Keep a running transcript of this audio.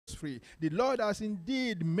free. The Lord has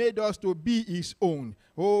indeed made us to be his own.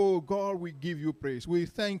 Oh God, we give you praise. We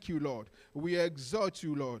thank you, Lord. We exalt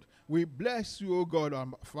you, Lord. We bless you, O God, our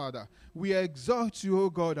Father. We exalt you, O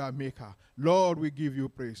God, our Maker. Lord, we give you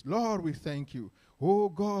praise. Lord, we thank you. Oh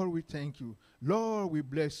God, we thank you. Lord, we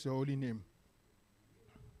bless your holy name.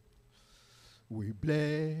 We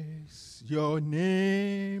bless your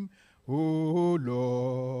name, O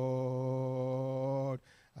Lord.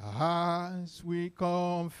 As we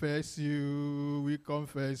confess you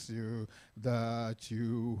that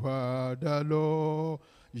you are the Lord.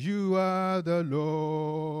 You are the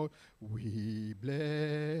Lord. We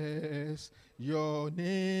bless your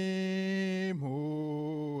name,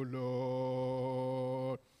 O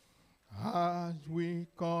Lord. As we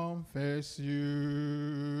confess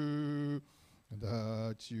you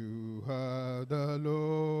that you are the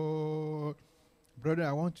Lord. Brother,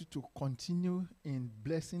 I want you to continue in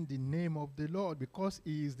blessing the name of the Lord, because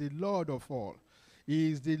he is the Lord of all.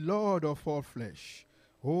 He is the Lord of all flesh.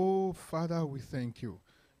 Oh, Father, we thank you.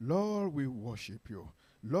 Lord, we worship you.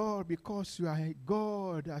 Lord, because you are a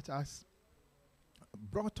God that has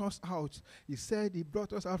brought us out. He said he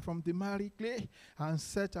brought us out from the miry clay and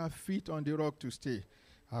set our feet on the rock to stay.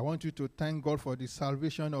 I want you to thank God for the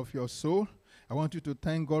salvation of your soul. I want you to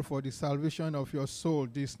thank God for the salvation of your soul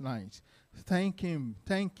this night. Thank him,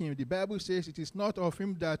 thank him. The Bible says it is not of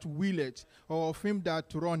him that willeth or of him that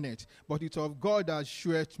runneth, but it's of God that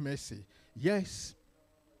sheweth mercy. Yes,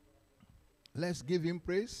 let's give him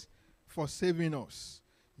praise for saving us.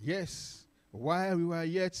 Yes, while we were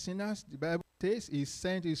yet sinners, the Bible says he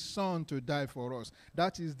sent his son to die for us.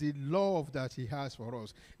 That is the love that he has for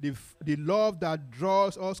us. The love that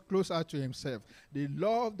draws us closer to himself. The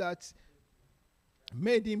love that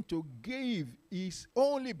made him to give his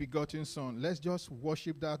only begotten son. Let's just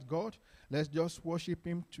worship that God. Let's just worship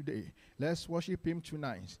him today. Let's worship him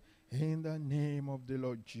tonight. In the name of the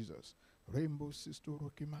Lord Jesus. Rainbow sister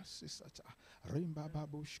Rokima Sisata. Rainbow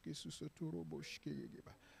Babushke Susoturo Boshke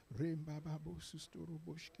Yegeba. Rainbow Babu Sustoro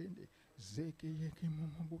Boshkende. Zeke Yeki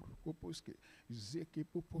Mamaburuko Poske. Zeke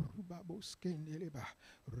Poporuba Boskendeleba.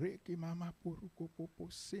 Reke Mama Poruko Popo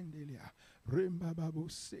Sendelia. Rainbow Babu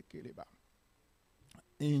Sekeleba.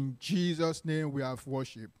 In Jesus' name we have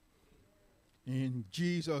worship. In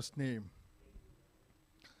Jesus' name.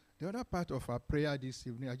 The other part of our prayer this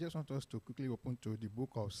evening, I just want us to quickly open to the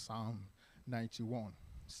book of Psalm 91.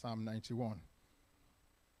 Psalm 91.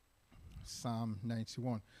 Psalm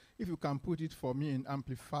 91. If you can put it for me in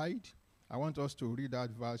Amplified, I want us to read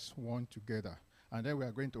that verse 1 together. And then we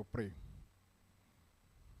are going to pray.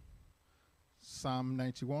 Psalm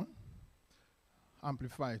 91.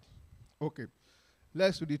 Amplified. Okay.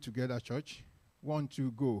 Let's read it together, church. 1,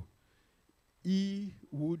 2, go. He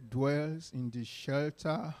who dwells in the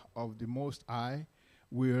shelter of the Most High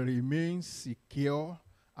will remain secure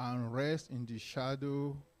and rest in the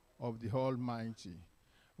shadow of the Almighty,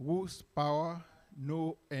 whose power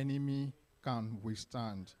no enemy can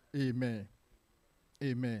withstand. Amen.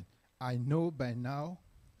 Amen. I know by now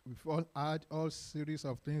we've all had all series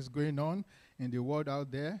of things going on in the world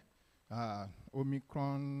out there.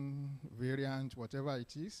 Omicron variant, whatever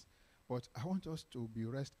it is. But I want us to be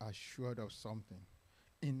rest assured of something.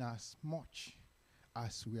 In as much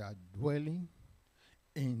as we are dwelling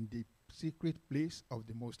in the secret place of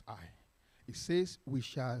the Most High, it says we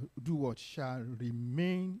shall do what? Shall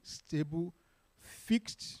remain stable,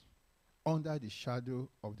 fixed under the shadow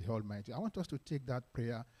of the Almighty. I want us to take that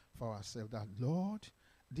prayer for ourselves, that Lord,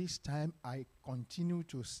 this time I continue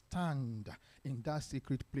to stand in that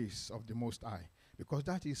secret place of the Most High, because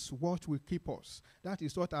that is what will keep us. That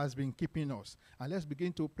is what has been keeping us. And let's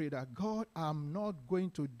begin to pray that, God, I'm not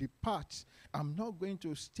going to depart. I'm not going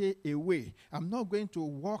to stay away. I'm not going to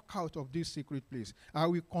walk out of this secret place. I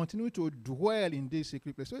will continue to dwell in this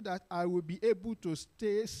secret place so that I will be able to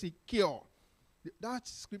stay secure. That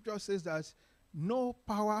scripture says that no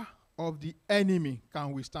power of the enemy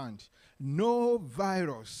can withstand. No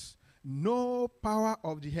virus, no power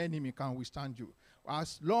of the enemy can withstand you.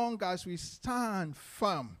 As long as we stand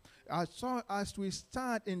firm, as long as we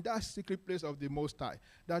stand in that secret place of the Most High,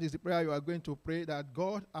 that is the prayer you are going to pray, that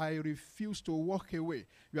God, I refuse to walk away.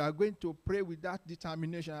 You are going to pray with that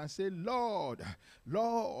determination and say, Lord,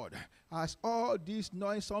 Lord, as all this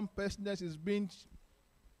noisome pestilence is being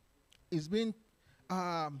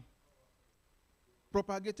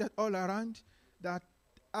propagated all around, that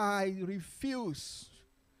I refuse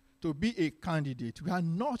to be a candidate. We are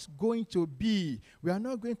not going to be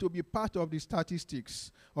part of the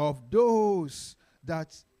statistics of those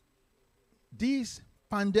that this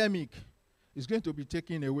pandemic is going to be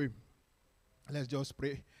taken away. Let's just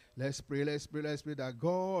pray. Let's pray that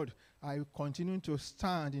God, I will continue to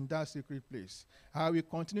stand in that secret place. I will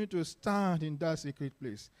continue to stand in that secret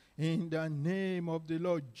place. In the name of the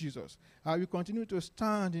Lord Jesus. I will continue to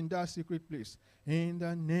stand in that secret place. In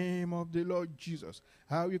the name of the Lord Jesus.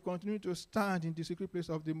 I will continue to stand in the secret place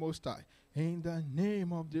of the Most High. In the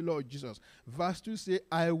name of the Lord Jesus. Verse 2 says,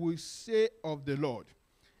 I will say of the Lord,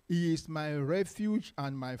 He is my refuge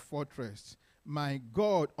and my fortress. My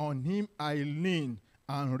God, on Him I lean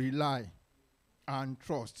and rely and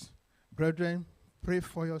trust. Brethren, pray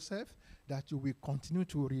for yourself that you will continue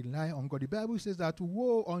to rely on God. The Bible says that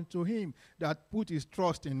woe unto him that put his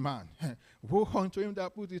trust in man. Woe unto him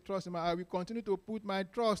that put his trust in man. I will continue to put my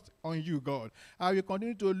trust on you, God. I will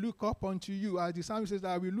continue to look up unto you. As the psalmist says,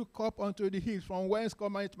 I will look up unto the hills from whence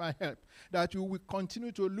cometh my help. That you will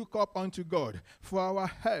continue to look up unto God for our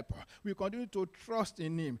help. We continue to trust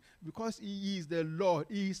in him because he is the Lord.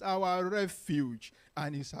 He is our refuge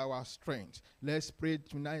and is our strength. Let's pray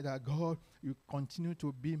tonight that God, you continue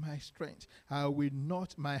to be my strength. I will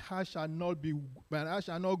not, my heart shall not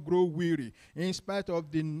grow weary in spite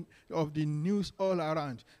of the news all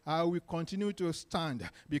around. I will continue to stand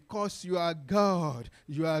because you are God.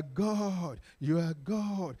 You are God. You are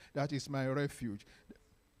God. That is my refuge.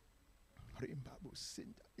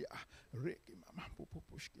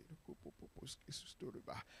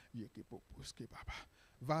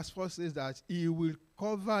 Verse 4 says that he will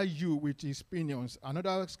cover you with his pinions.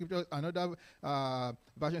 Another scripture, another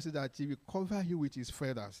version says that he will cover you with his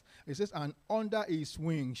feathers. It says, and under his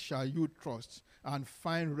wings shall you trust and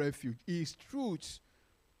find refuge. His truth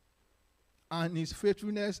and his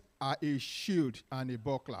faithfulness are a shield and a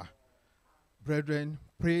buckler. Brethren,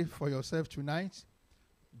 pray for yourself tonight.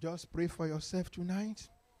 Just pray for yourself tonight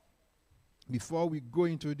before we go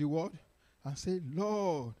into the word and say,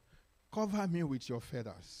 Lord, cover me with your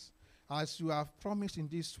feathers. As you have promised in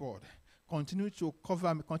this word, continue to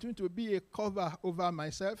cover me. Continue to be a cover over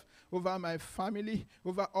myself, over my family,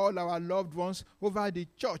 over all our loved ones, over the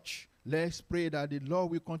church. Let's pray that the Lord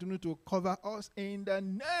will continue to cover us in the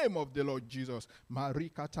name of the Lord Jesus.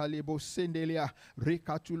 Marikatalebo sendelia,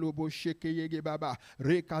 rekatulobo shekeyege baba,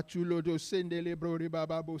 rekatulodo sendele brori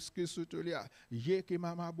baba boskisutulia, yeke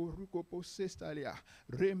mama boruko posestalia,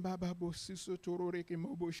 rembaba bosisutoro reke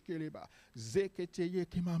moboshkeleba, zekete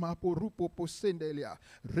yeke mama porupo posendelia,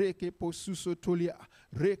 reke posusotolia,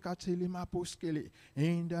 rekatelima poskele.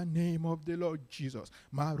 In the name of the Lord Jesus.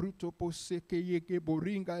 Maruto posekeyege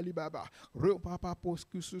boringa libaba. In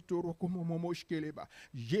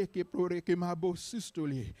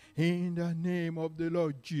the name of the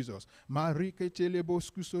Lord Jesus.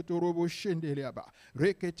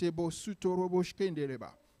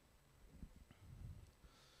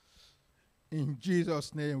 In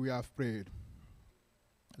Jesus' name we have prayed.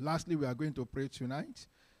 Lastly, we are going to pray tonight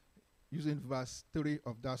using verse 3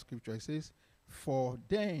 of that scripture. It says, for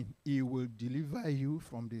then he will deliver you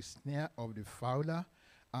from the snare of the fowler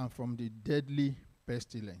and from the deadly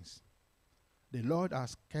pestilence. The Lord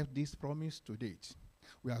has kept this promise to date.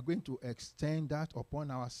 We are going to extend that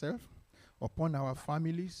upon ourselves, upon our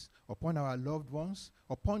families, upon our loved ones,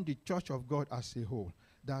 upon the church of God as a whole.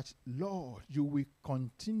 That, Lord, you will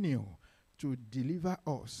continue to deliver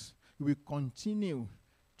us. You will continue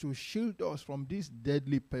to shield us from this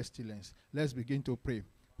deadly pestilence. Let's begin to pray.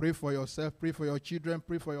 Pray for yourself, pray for your children,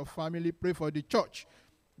 pray for your family, pray for the church.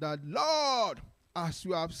 That, Lord, as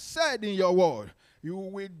you have said in your word, you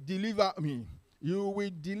will deliver me. You will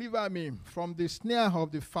deliver me from the snare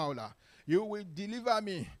of the fowler. You will deliver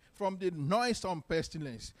me from the noisome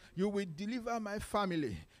pestilence. You will deliver my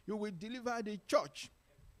family. You will deliver the church.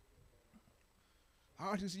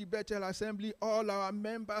 RTC Bethel Assembly, all our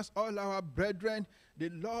members, all our brethren, the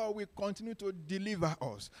Lord will continue to deliver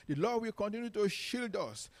us. The Lord will continue to shield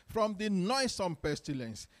us from the noisome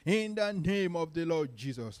pestilence. In the name of the Lord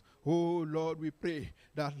Jesus. Oh Lord, we pray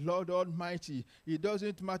that, Lord Almighty, it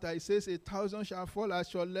doesn't matter. It says 1,000 shall fall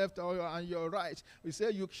at your left and your right. We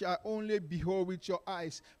say you shall only behold with your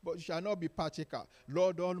eyes, but you shall not be partial.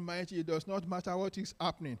 Lord Almighty, it does not matter what is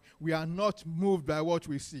happening. We are not moved by what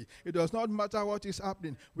we see. It does not matter what is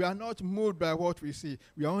happening. We are not moved by what we see.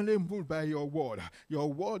 We are only moved by your word.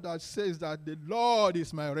 Your word that says that the Lord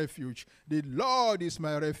is my refuge. The Lord is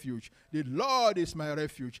my refuge. The Lord is my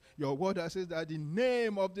refuge. Your word that says that the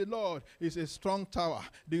name of the Lord is a strong tower.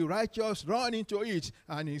 The righteous run into it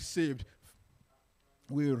and is saved.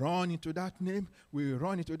 We run into that name. We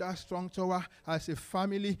run into that strong tower as a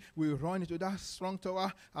family. We run into that strong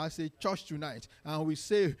tower as a church tonight. And we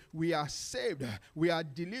say we are saved. We are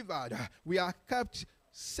delivered. We are kept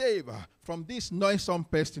save from this noisome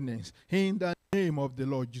pestilence in the name of the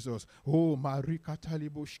Lord Jesus. Oh, Marika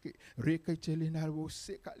Taliboshke, Reketelinabo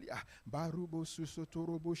Sekalia, Barubo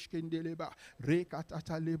Susotoroboshkendeleba,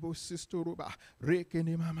 Rekatatalebo Sistoroba,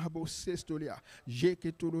 Rekenemamabo Sestolia,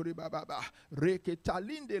 Jeketoribaba,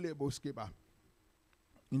 Reketalindeleboskeba.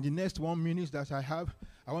 In the next 1 minute that I have,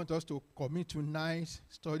 I want us to commit tonight's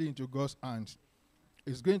study into God's hands.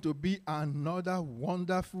 It's going to be another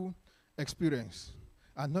wonderful experience,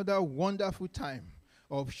 another wonderful time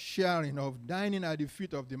of sharing, of dining at the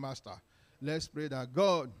feet of the Master. Let's pray that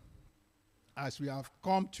God, as we have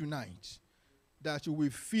come tonight, that you will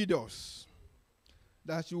feed us,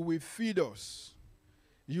 that you will feed us.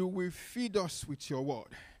 You will feed us with your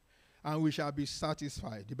word, and we shall be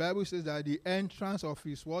satisfied. The Bible says that the entrance of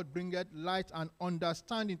his word bringeth light and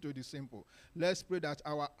understanding to the simple. Let's pray that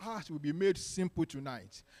our hearts will be made simple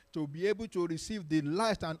tonight, to be able to receive the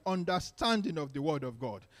light and understanding of the word of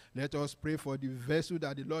God. Let us pray for the vessel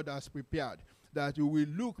that the Lord has prepared, that we will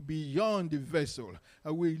look beyond the vessel,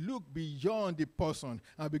 and we look beyond the person,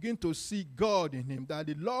 and begin to see God in him, that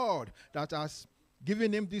the Lord that has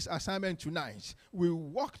giving him this assignment tonight, we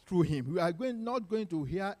walk through him. We are not going to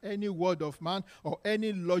hear any word of man or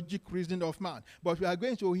any logic reasoning of man, but we are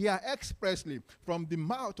going to hear expressly from the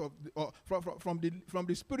mouth of from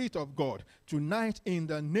the Spirit of God tonight in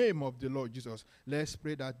the name of the Lord Jesus. Let's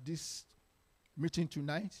pray that this meeting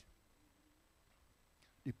tonight,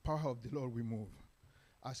 the power of the Lord will move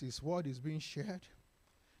as his word is being shared,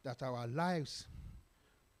 that our lives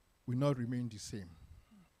will not remain the same.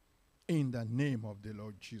 In the name of the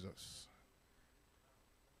Lord Jesus.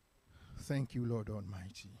 Thank you, Lord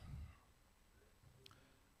Almighty.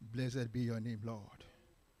 Blessed be your name, Lord.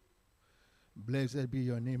 Blessed be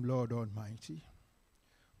your name, Lord Almighty.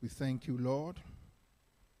 We thank you, Lord.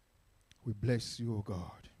 We bless you, O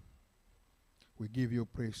God. We give you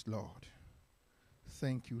praise, Lord.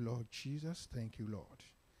 Thank you, Lord Jesus. Thank you, Lord.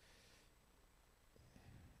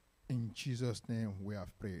 In Jesus' name we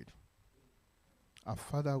have prayed. Our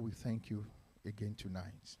Father, we thank you again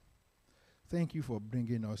tonight. Thank you for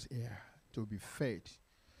bringing us here to be fed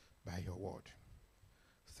by your word.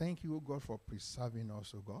 Thank you, O God, for preserving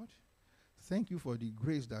us, O God. Thank you for the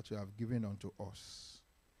grace that you have given unto us.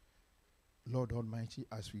 Lord Almighty,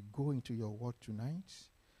 as we go into your word tonight,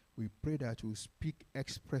 we pray that you speak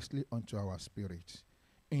expressly unto our spirit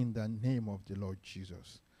in the name of the Lord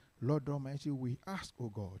Jesus. Lord Almighty, we ask, O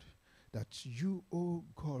God, that you, oh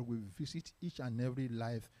God, will visit each and every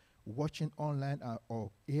life watching online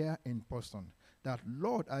or here in person. That,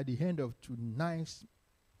 Lord, at the end of tonight's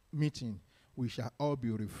meeting, we shall all be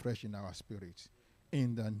refreshed in our spirits.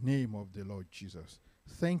 In the name of the Lord Jesus.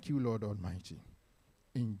 Thank you, Lord Almighty.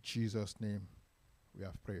 In Jesus' name we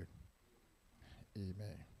have prayed.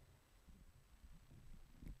 Amen.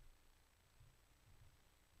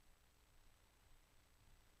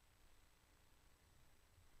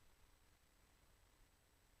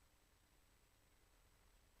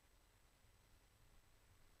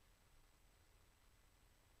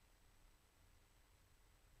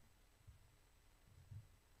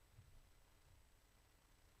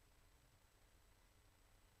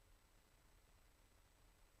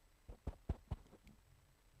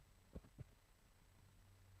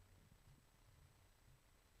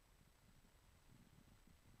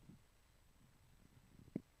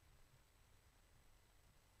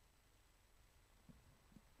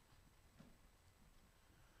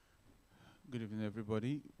 Good evening,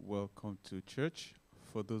 everybody. Welcome to church.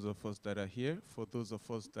 For those of us that are here, for those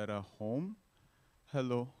of us that are home,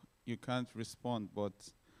 hello. You can't respond, but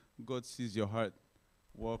God sees your heart.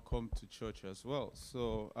 Welcome to church as well.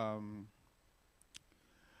 So,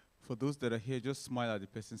 for those that are here, just smile at the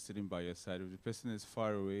person sitting by your side. If the person is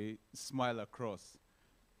far away, smile across.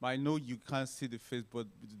 I know you can't see the face, but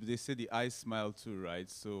they say the eyes smile too,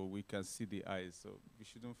 right? So we can see the eyes. So we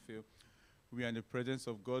shouldn't feel. We are in the presence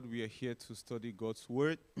of God. We are here to study God's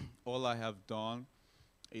word. All I have done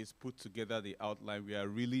is put together the outline. We are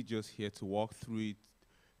really just here to walk through it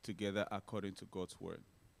together according to God's word.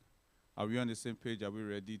 Are we on the same page? Are we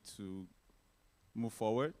ready to move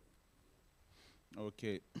forward?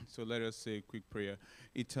 Okay, so let us say a quick prayer.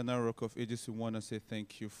 Eternal Rock of Ages, we want to say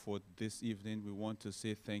thank you for this evening. We want to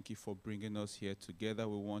say thank you for bringing us here together.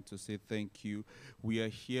 We want to say thank you. We are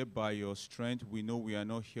here by your strength. We know we are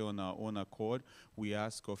not here on our own accord. We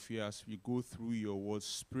ask of you as we go through your word,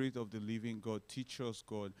 Spirit of the living God, teach us,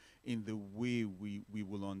 God, in the way we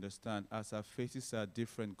will understand. As our faces are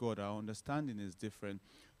different, God, our understanding is different.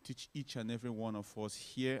 Teach each and every one of us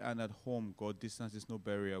here and at home, God, distance is no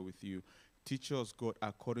barrier with you. Teach us, God,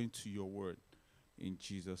 according to your word. In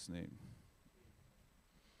Jesus' name.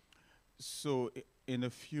 So in a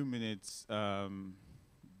few minutes,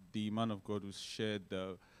 the man of God will share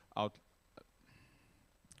the out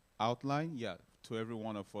outline. Yeah, to every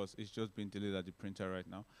one of us. It's just been delayed at the printer right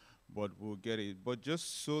now, but we'll get it. But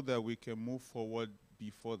just so that we can move forward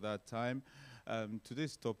before that time,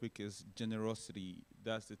 today's topic is generosity.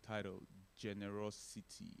 That's the title,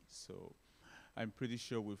 generosity. So I'm pretty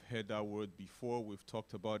sure we've heard that word before. We've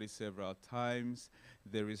talked about it several times.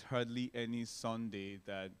 There is hardly any Sunday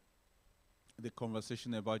that the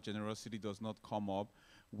conversation about generosity does not come up.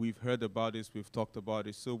 We've heard about this, we've talked about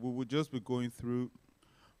it. So we will just be going through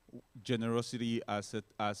generosity as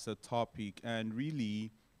a topic, and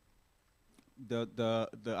really the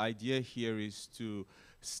idea here is to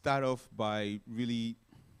start off by really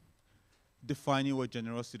defining what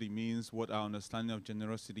generosity means, what our understanding of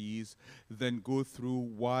generosity is, then go through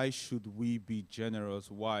why should we be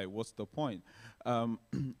generous, why, what's the point, um,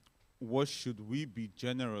 what should we be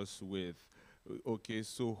generous with, okay,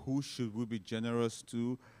 so who should we be generous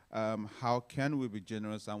to, how can we be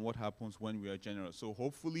generous, and what happens when we are generous. So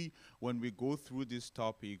hopefully when we go through this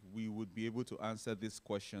topic, we would be able to answer these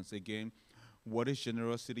questions again. What is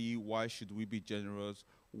generosity? Why should we be generous?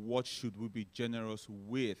 What should we be generous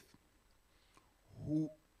with? who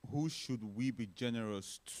who should we be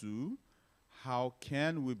generous to? How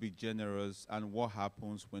can we be generous? And what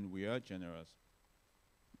happens when we are generous?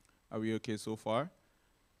 Are we okay so far?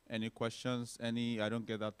 Any questions? I don't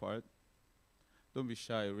get that part. Don't be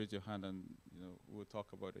shy. Raise your hand, and we'll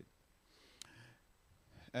talk about it.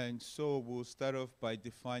 And so we'll start off by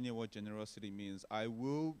defining what generosity means. I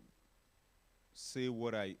will say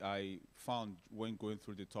what I found when going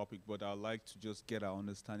through the topic, but I'd like to just get our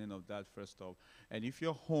understanding of that first off. And if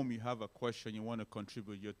you're home, you have a question, you want to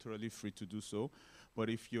contribute, you're totally free to do so. But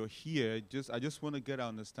if you're here, I just want to get our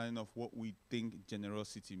understanding of what we think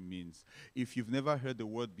generosity means. If you've never heard the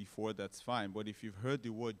word before, that's fine. But if you've heard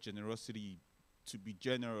the word generosity, to be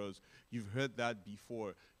generous, you've heard that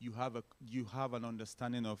before, you have an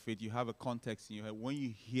understanding of it, you have a context in your head. When you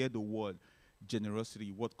hear the word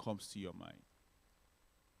generosity, what comes to your mind?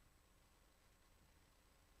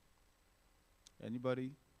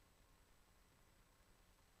 Anybody?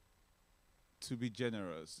 To be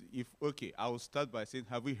generous. Okay, I will start by saying,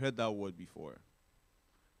 have we heard that word before?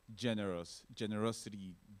 Generous,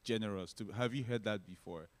 generosity, generous. Have you heard that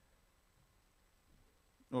before?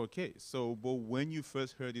 Okay, so, but when you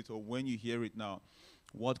first heard it or when you hear it now,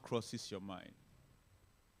 what crosses your mind?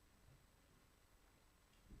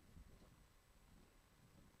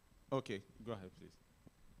 Okay, go ahead, please.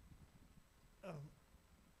 Um,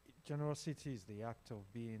 Generosity is the act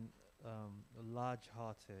of being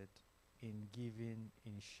large-hearted in giving,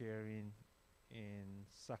 in sharing, in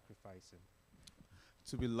sacrificing.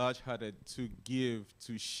 To be large-hearted, to give,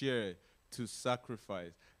 to share, to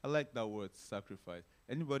sacrifice. I like that word, sacrifice.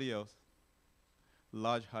 Anybody else?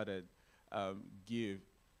 Large-hearted, give,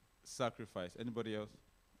 sacrifice. Anybody else?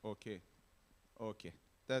 Okay, okay,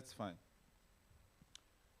 that's fine.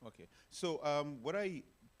 Okay, so what I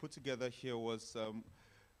put together here was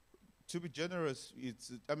to be generous.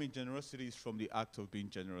 Generosity is from the act of being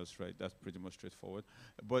generous, right? That's pretty much straightforward.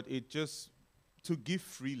 But it just to give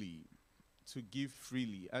freely, to give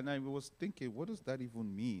freely. And I was thinking, what does that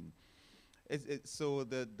even mean? So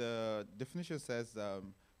the definition says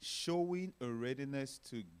showing a readiness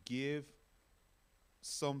to give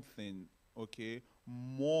something, okay,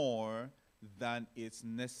 more than it's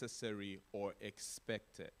necessary or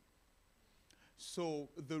expected. So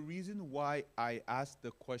the reason why I asked the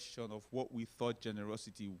question of what we thought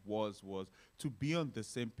generosity was to be on the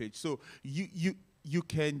same page. So you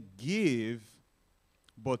can give,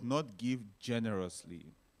 but not give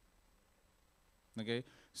generously. Okay?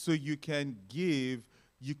 So you can give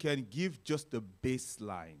just the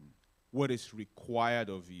baseline, what is required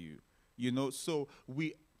of you. So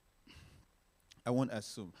I won't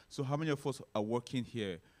assume. So how many of us are working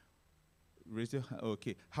here? Raise your hand.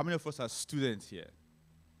 Okay. How many of us are students here?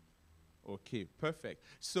 Okay, perfect.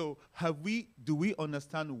 So do we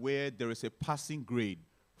understand where there is a passing grade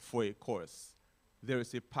for a course? There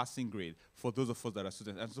is a passing grade for those of us that are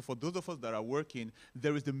students. And so for those of us that are working,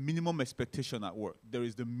 there is the minimum expectation at work. There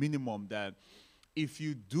is the minimum that if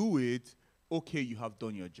you do it, okay, you have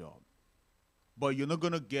done your job. But you're not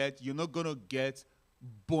gonna get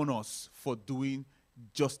bonus for doing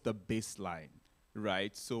just the baseline,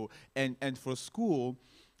 right? So and for school,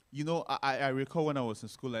 I recall when I was in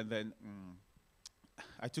school, and then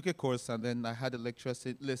I took a course, and then I had a lecturer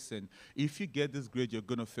say, listen, if you get this grade, you're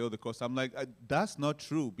gonna fail the course. I'm like, that's not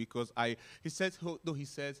true, because he says,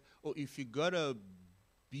 oh, if you got a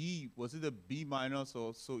B, was it a B minus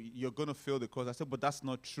or so, you're going to fail the course. I said, but that's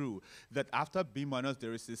not true. That after B minus,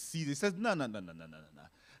 there is a C. He says, no, no, no, no, no, no, no, no.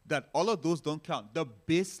 That all of those don't count. The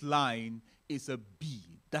baseline is a B.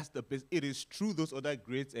 That's the base. It is true those other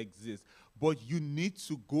grades exist, but you need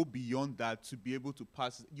to go beyond that to be able to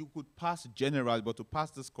pass. You could pass general, but to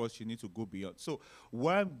pass this course, you need to go beyond. So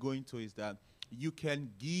where I'm going to is that you can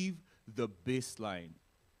give the baseline.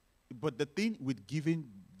 But the thing with giving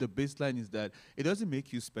the baseline is that it doesn't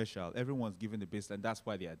make you special. Everyone's given the baseline. That's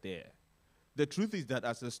why they are there. The truth is that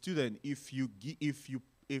as a student, if you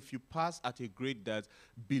pass at a grade that's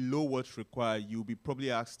below what's required, you'll be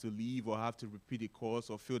probably asked to leave or have to repeat the course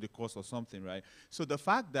or fail the course or something, right? So the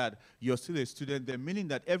fact that you're still a student, then meaning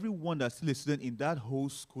that everyone that's still a student in that whole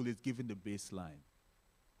school is given the baseline.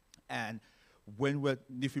 And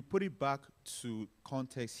if you put it back to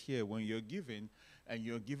context here, when you're given and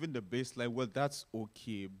you're given the baseline, well, that's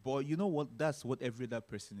okay. But you know what? That's what every other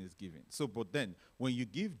person is given. So, but then when you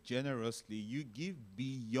give generously, you give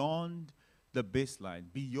beyond the baseline,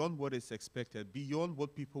 beyond what is expected, beyond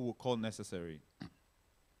what people will call necessary.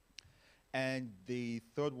 And the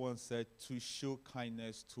third one said to show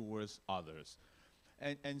kindness towards others.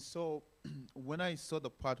 And so when I saw the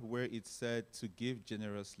part where it said to give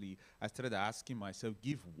generously, I started asking myself,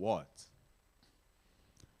 give what?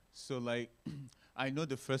 So like, I know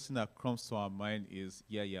the first thing that comes to our mind is,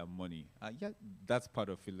 money. Yeah, that's part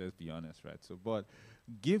of it, let's be honest, right? So, but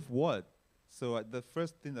give what? So the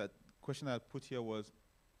first question I put here was,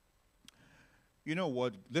 you know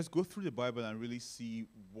what, let's go through the Bible and really see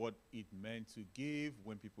what it meant to give.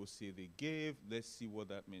 When people say they gave, let's see what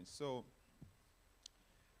that means. So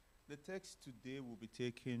the text today will be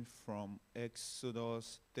taken from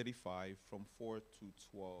Exodus 35, from 4 to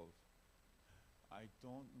 12. I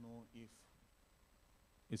don't know if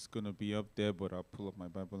it's going to be up there, but I'll pull up my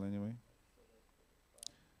Bible anyway.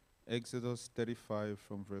 Exodus 35,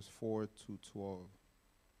 from verse 4 to 12.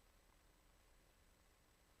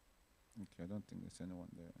 Okay, I don't think there's anyone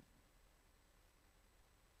there.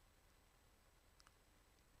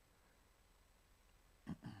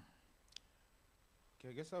 Okay,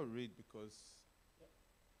 I guess I'll read because...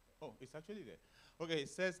 Oh, it's actually there. Okay, it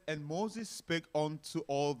says, and Moses spake unto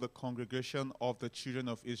all the congregation of the children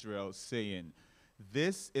of Israel, saying,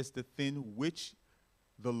 this is the thing which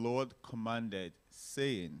the Lord commanded,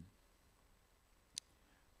 saying,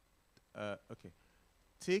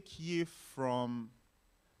 take ye from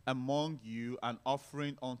among you an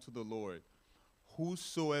offering unto the Lord.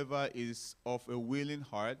 Whosoever is of a willing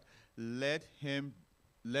heart, let him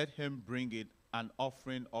bring it an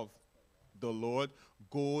offering of the Lord,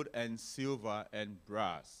 gold and silver and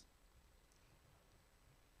brass,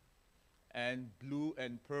 and blue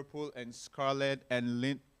and purple and scarlet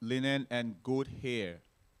and linen and goat hair,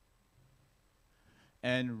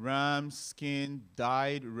 and ram skin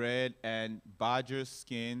dyed red and badger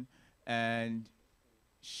skin and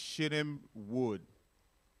shittim wood,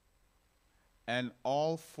 and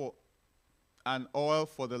oil for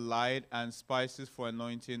the light, and spices for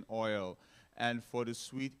anointing oil, and for the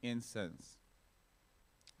sweet incense.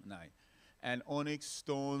 9. And onyx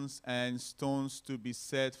stones and stones to be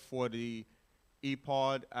set for the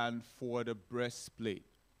ephod and for the breastplate.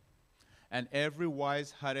 And every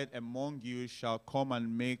wise-hearted among you shall come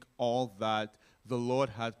and make all that the Lord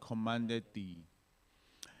hath commanded thee.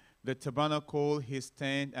 The tabernacle, his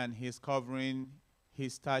tent and his covering,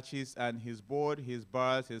 his taches and his board, his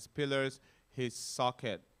bars, his pillars, his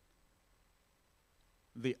socket,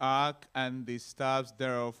 the ark and the staves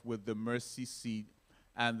thereof with the mercy seat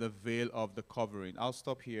and the veil of the covering. I'll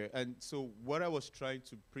stop here. And so what I was trying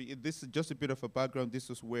to this is just a bit of a background. This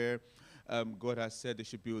was where God has said they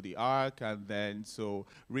should build the ark. And then, so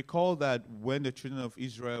recall that when the children of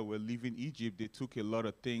Israel were leaving Egypt, they took a lot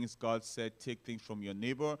of things. God said, take things from your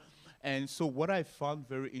neighbor. And so what I found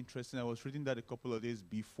very interesting, I was reading that a couple of days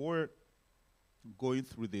before going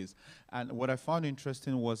through this. And what I found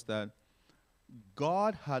interesting was that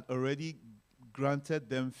God had already granted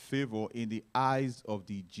them favor in the eyes of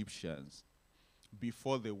the Egyptians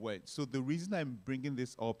before they went. So the reason I'm bringing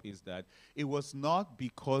this up is that it was not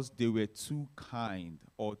because they were too kind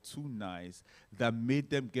or too nice that made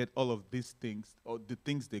them get all of these things or the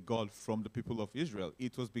things they got from the people of Israel.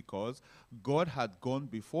 It was because God had gone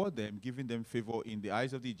before them, giving them favor in the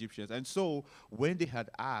eyes of the Egyptians. And so when they had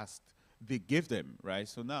asked, they gave them, right?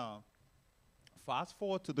 So now, fast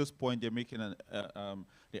forward to this point, they're making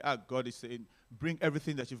God is saying, bring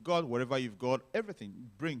everything that you've got, whatever you've got, everything,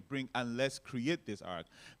 bring, and let's create this ark.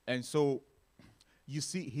 And so, you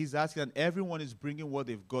see, he's asking, and everyone is bringing what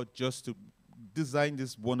they've got just to design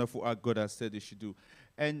this wonderful ark God has said they should do.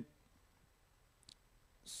 And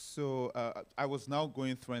So I was now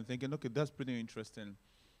going through and thinking, okay, that's pretty interesting.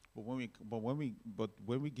 But when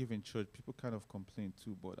we give in church, people kind of complain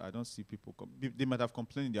too. But I don't see people. They might have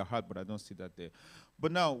complained in their heart, but I don't see that there.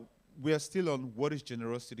 But now we are still on what is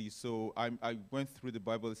generosity. So I went through the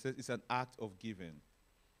Bible. It says it's an act of giving.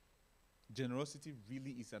 Generosity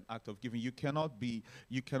really is an act of giving. You cannot be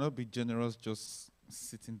generous just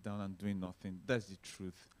sitting down and doing nothing. That's the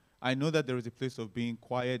truth. I know that there is a place of being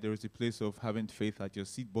quiet, there is a place of having faith at your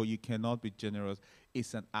seat, but you cannot be generous.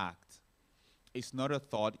 It's an act. It's not a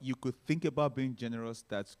thought. You could think about being generous,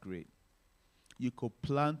 that's great. You could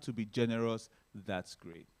plan to be generous, that's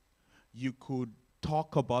great. You could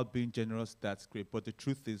talk about being generous, that's great. But the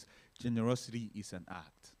truth is, generosity is an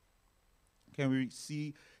act. Can we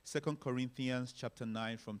see 2 Corinthians chapter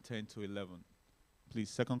 9 from 10 to 11?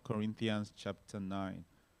 Please, 2 Corinthians chapter 9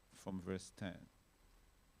 from verse 10.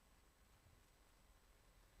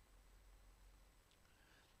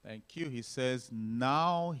 Thank you. He says,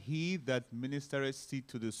 now he that ministereth seed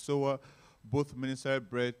to the sower, both ministereth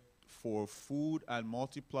bread for food and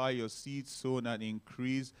multiply your seed sown and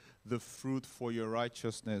increase the fruit for your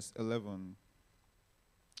righteousness. 11.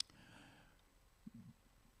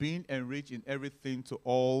 Being enriched in everything to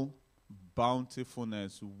all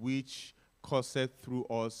bountifulness, which causeth through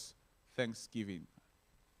us thanksgiving.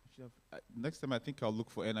 Next time I think I'll look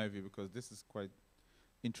for NIV because this is quite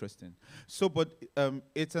interesting. So, but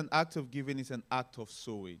it's an act of giving, it's an act of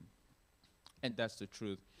sowing. And that's the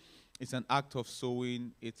truth. It's an act of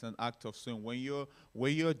sowing. It's an act of sowing.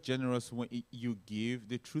 When you're generous, when you give,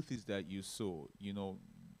 the truth is that you sow. You know,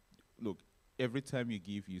 look, every time you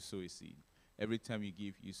give, you sow a seed. Every time you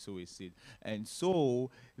give, you sow a seed. And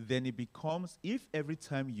so then it becomes, if every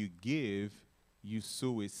time you give, you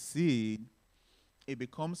sow a seed, it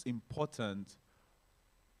becomes important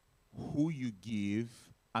who you give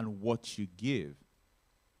and what you give.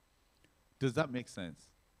 Does that make sense?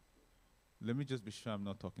 Let me just be sure I'm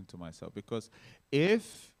not talking to myself, because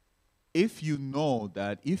if you know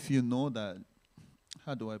that,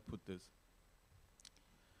 how do I put this?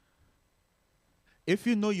 If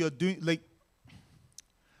you know you're doing, like,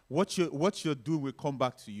 what you're doing will come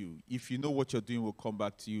back to you. If you know what you're doing will come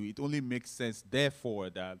back to you, it only makes sense, therefore,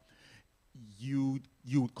 that you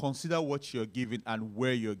would consider what you're giving and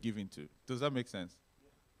where you're giving to. Does that make sense?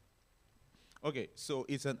 Yeah. Okay, so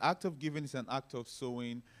it's an act of giving, it's an act of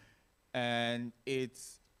sowing, and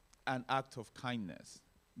it's an act of kindness.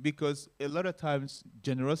 Because a lot of times,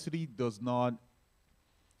 generosity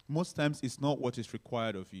most times it's not what is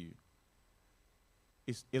required of you.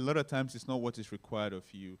 A lot of times it's not what is required of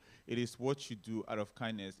you. It is what you do out of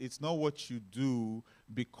kindness. It's not what you do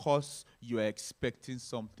because you are expecting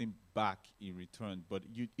something back in return, but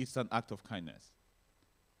it's an act of kindness.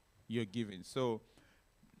 You're giving. So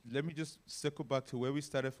let me just circle back to where we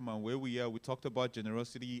started from and where we are. We talked about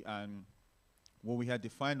generosity, and what we had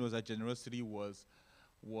defined was that generosity was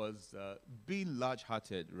being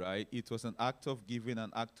large-hearted, right? It was an act of giving,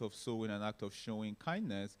 an act of sowing, an act of showing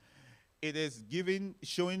kindness. It is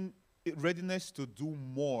showing readiness to do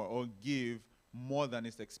more or give more than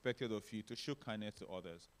is expected of you, to show kindness to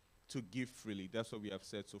others, to give freely. That's what we have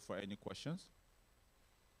said so far. Any questions?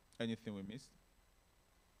 Anything we missed?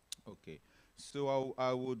 Okay. So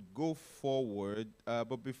I would go forward.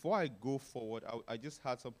 But before I go forward, I just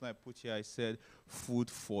had something I put here. I said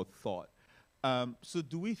food for thought. So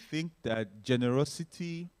do we think that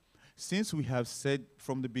generosity... Since we have said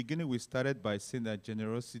from the beginning, we started by saying that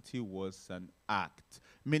generosity was an act,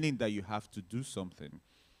 meaning that you have to do something.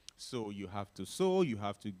 So you have to sow, you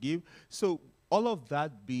have to give. So all of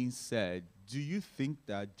that being said, do you think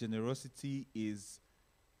that generosity is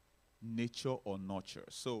nature or nurture?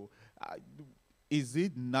 So is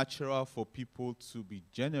it natural for people to be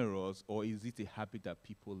generous, or is it a habit that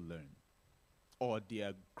people learn? Or they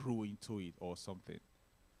are growing to it or something?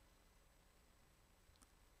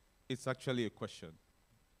 It's actually a question.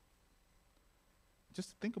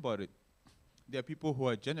 Just think about it. There are people who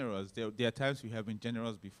are generous. There are times we have been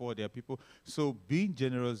generous before. There are people. So being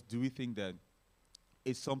generous, do we think that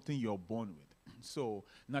it's something you're born with? So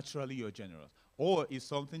naturally you're generous. Or it's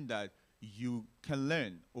something that you can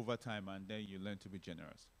learn over time and then you learn to be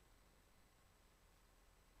generous?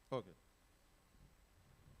 Okay.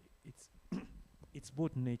 It's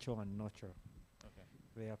both nature and nurture. Okay.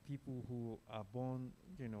 There are people who are born,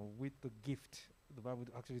 with the gift. The Bible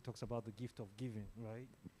actually talks about the gift of giving, right?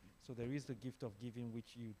 So there is the gift of giving,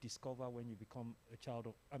 which you discover when you become a child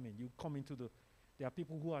of, you come into there are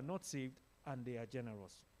people who are not saved and they are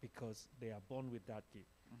generous because they are born with that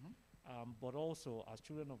gift. Mm-hmm. But also, as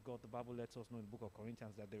children of God, the Bible lets us know in the book of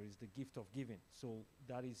Corinthians that there is the gift of giving. So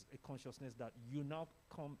that is a consciousness that you now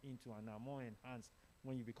come into and are more enhanced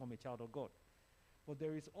when you become a child of God. But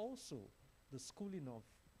there is also the schooling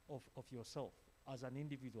of yourself as an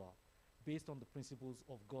individual based on the principles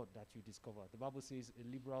of God that you discover. The Bible says a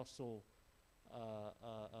liberal soul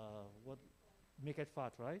what make it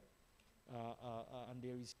fat, right? And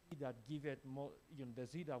there is he that giveth more,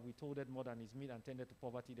 there's he that withholdeth more than his meat and tendeth to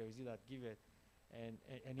poverty. There is he that giveth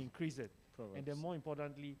and increaseth. Proverbs. And then more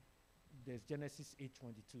importantly, there's Genesis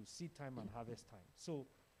 8:22, seed time and harvest time. So,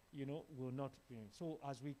 will not be. So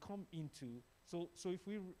as we come into, so if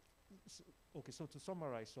we, okay, so to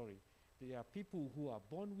summarize, sorry, there are people who are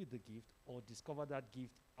born with the gift or discover that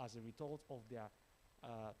gift as a result of their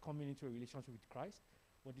coming into a relationship with Christ.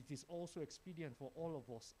 But it is also expedient for all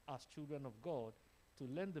of us as children of God to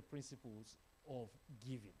learn the principles of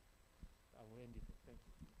giving. I will end it. Thank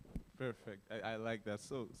you. Perfect. I like that.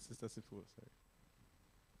 So, Sister Sifu, sorry.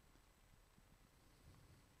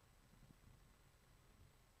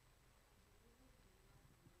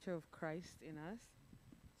 Nature of Christ in us.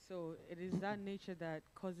 So it is that nature that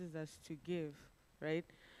causes us to give, right?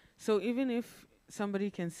 So even if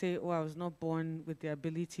somebody can say, oh, I was not born with the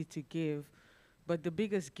ability to give, but the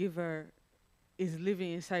biggest giver is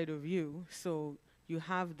living inside of you. So you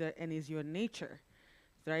have and is your nature,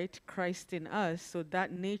 right? Christ in us. So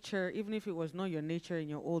that nature, even if it was not your nature in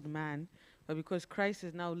your old man, but because Christ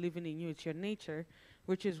is now living in you, it's your nature,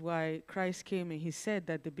 which is why Christ came and he said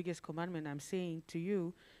that the biggest commandment I'm saying to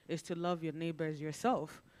you is to love your neighbor as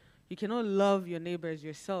yourself. You cannot love your neighbor as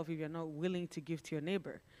yourself if you're not willing to give to your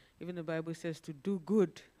neighbor. Even the Bible says to do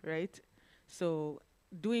good, right? So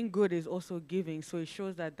doing good is also giving. So it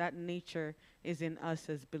shows that that nature is in us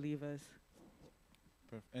as believers.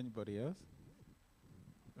 Anybody else?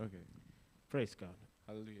 Okay. Praise God.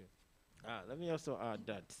 Hallelujah. Let me also add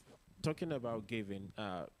that talking about giving,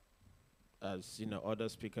 as other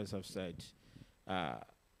speakers have said,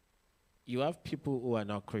 you have people who are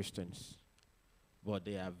not Christians, but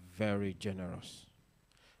they are very generous.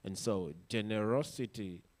 And so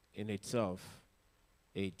generosity in itself,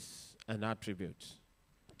 it's an attribute.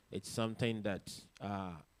 It's something that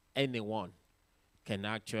anyone can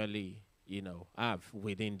actually, have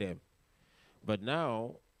within them. But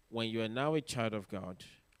now, when you are now a child of God,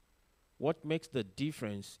 what makes the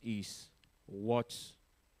difference is what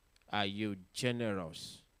are you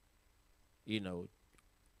generous,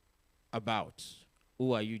 about?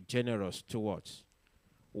 Who are you generous towards?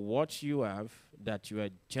 What you have that you are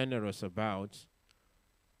generous about,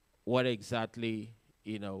 what exactly,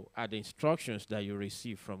 are the instructions that you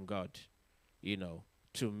receive from God,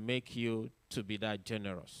 to make you to be that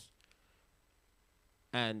generous.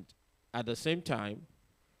 And at the same time,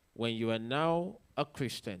 when you are now a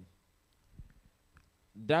Christian,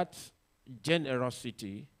 that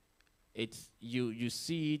generosity, it's you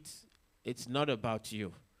see it, it's not about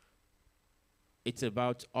you. It's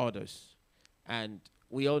about others. And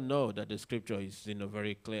we all know that the scripture is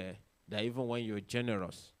very clear that even when you're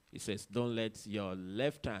generous, it says, don't let your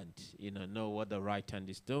left hand, know what the right hand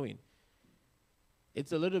is doing.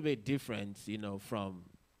 It's a little bit different, from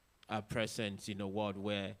our present, world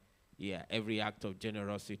where, every act of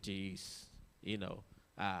generosity is,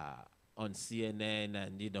 on CNN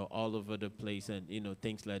and, all over the place and,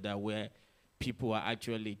 things like that where people are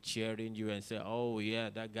actually cheering you and say, oh, yeah,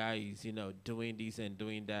 that guy is, doing this and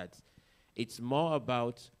doing that. It's more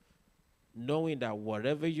about knowing that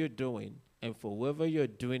whatever you're doing and for whoever you're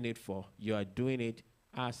doing it for, you are doing it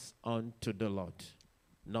as unto the Lord,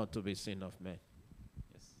 not to be seen of men.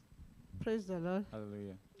 Yes. Praise the Lord.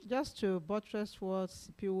 Hallelujah. Just to buttress what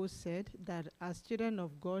people said, that as children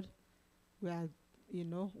of God, we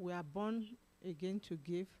are born again to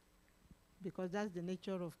give, because that's the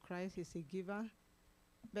nature of Christ. He's a giver.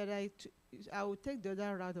 But I will take the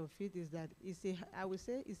other route of it, is that I would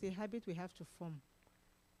say it's a habit we have to form.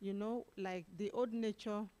 Like the old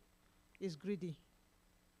nature is greedy.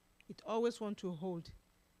 It always wants to hold.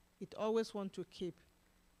 It always wants to keep.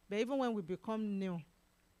 But even when we become new,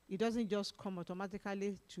 it doesn't just come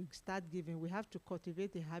automatically to start giving. We have to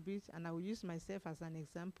cultivate a habit, and I will use myself as an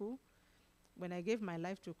example. When I gave my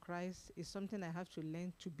life to Christ, it's something I have to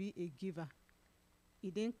learn to be a giver.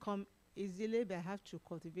 It didn't come easily, but I have to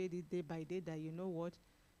cultivate it day by day, that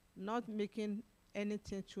not making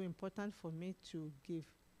anything too important for me to give.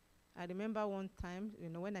 I remember one time,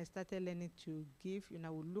 when I started learning to give, I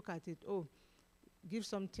would look at it, give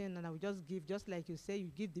something, and I would just give, just like you say,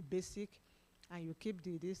 you give the basic, and you keep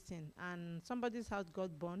this thing. And somebody's house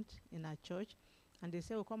got burnt in our church, and they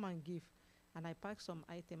said, come and give. And I packed some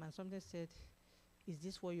item, and somebody said, is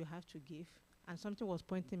this what you have to give? And something was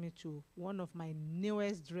pointing me to one of my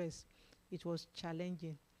newest dress. It was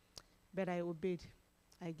challenging, but I obeyed.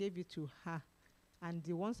 I gave it to her. And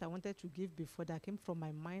the ones I wanted to give before that came from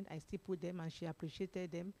my mind, I still put them and she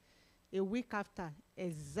appreciated them. A week after,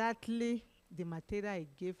 exactly the material I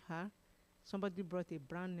gave her, somebody brought a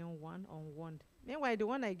brand new one unworn. Meanwhile, the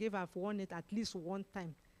one I gave, I've worn it at least one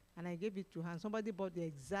time. And I gave it to her. And somebody bought the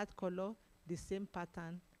exact color, the same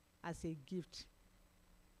pattern as a gift.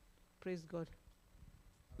 Praise God.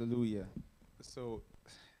 Hallelujah. So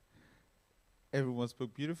everyone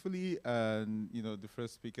spoke beautifully, and the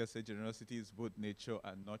first speaker said generosity is both nature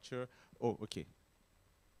and nurture. Oh, okay.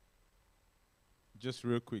 Just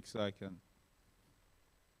real quick so I can.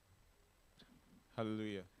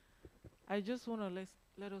 Hallelujah. I just want to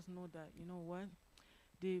let us know that, you know what?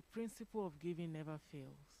 The principle of giving never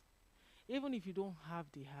fails. Even if you don't have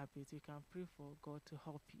the habit, you can pray for God to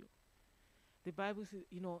help you. The Bible says,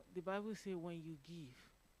 the Bible says when you give,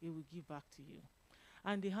 it will give back to you.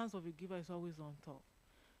 And the hands of a giver is always on top.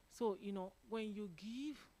 So, when you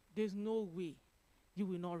give, there's no way you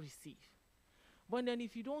will not receive. But then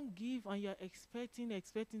if you don't give and you're expecting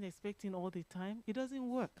all the time, it doesn't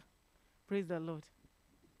work. Praise the Lord.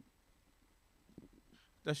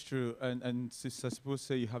 That's true. And Sister suppose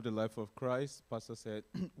say you have the life of Christ. Pastor said,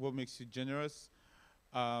 what makes you generous?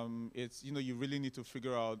 It's, you really need to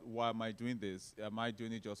figure out, why am I doing this? Am I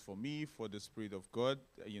doing it just for me, for the Spirit of God,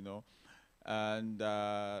 And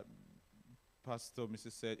Pastor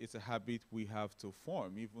Mrs. said it's a habit we have to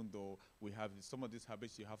form, even though we have some of these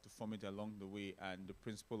habits, you have to form it along the way, and the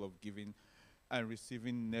principle of giving and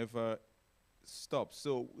receiving never stops.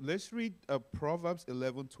 So let's read Proverbs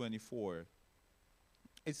 11:24.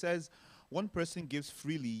 It says, one person gives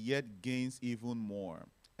freely, yet gains even more.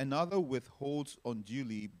 Another withholds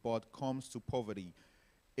unduly, but comes to poverty.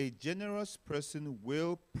 A generous person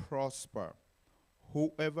will prosper.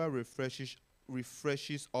 Whoever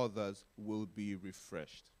refreshes others will be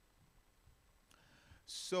refreshed.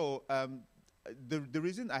 So the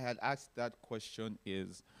reason I had asked that question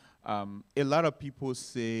is a lot of people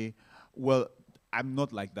say, well, I'm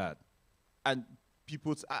not like that. And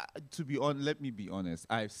people, let me be honest,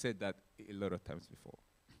 I've said that a lot of times before.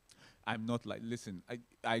 I'm not like, listen,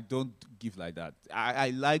 I don't give like that.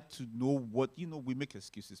 I like to know what, we make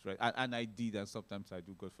excuses, right? And I did, and sometimes I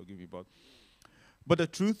do, God forgive me. But the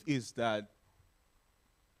truth is that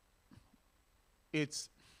it's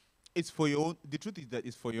for your own, the truth is that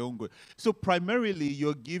it's for your own good. So primarily,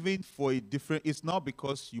 you're giving for a different, it's not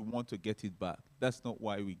because you want to get it back. That's not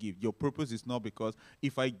why we give. Your purpose is not because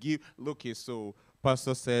if I give, okay, so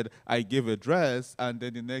Pastor said, I gave a dress, and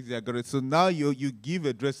then the next day I got it. So now you give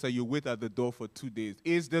a dress and you wait at the door for 2 days.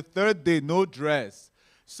 It's the third day, no dress.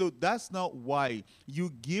 So that's not why.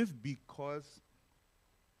 You give because,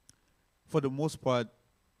 for the most part,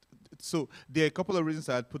 so there are a couple of reasons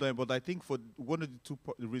I had put on, but I think for one of the two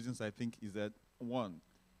reasons I think is that, one,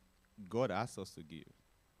 God asked us to give.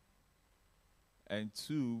 And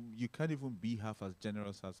two, you can't even be half as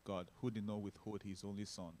generous as God, who did not withhold his only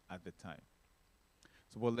son at the time.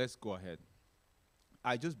 So, well, let's go ahead.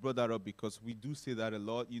 I just brought that up because we do say that a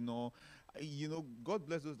lot, God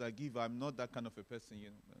bless those that give. I'm not that kind of a person,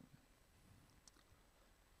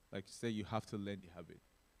 Like you say, you have to learn the habit.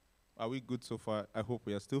 Are we good so far? I hope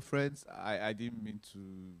we are still friends. I didn't mean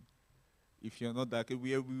to. If you're not that,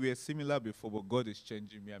 we were similar before, but God is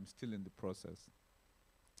changing me. I'm still in the process.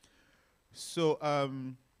 So,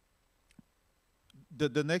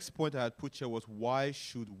 the next point I had put here was, why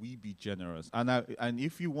should we be generous? And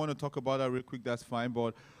if you want to talk about that real quick, that's fine.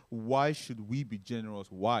 But why should we be generous?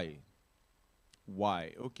 Why?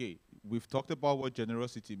 Why? Okay, we've talked about what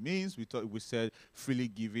generosity means. We said freely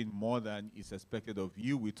giving more than is expected of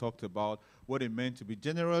you. We talked about what it meant to be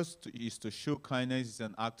generous is to show kindness. It's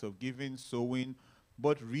an act of giving, sowing.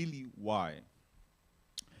 But really, why?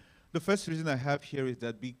 The first reason I have here is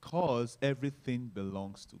that because everything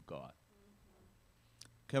belongs to God.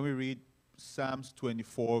 Can we read Psalms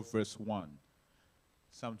 24, verse 1?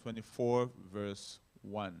 Psalm 24, verse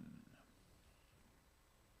 1.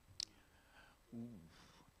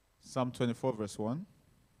 Psalm 24, verse 1.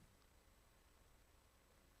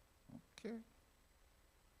 Okay.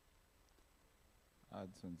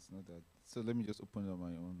 It's not that. So let me just open it on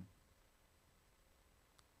my own.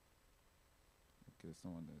 Okay, there's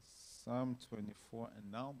someone there. Psalm 24, and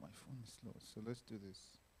now my phone is slow. So let's do this.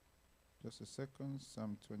 Just a second.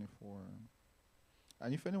 Psalm 24.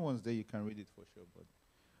 And if anyone's there, you can read it for sure, but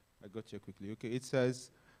I got here quickly. Okay, it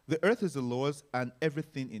says, the earth is the Lord's and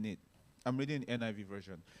everything in it. I'm reading the NIV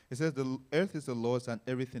version. It says, the earth is the Lord's and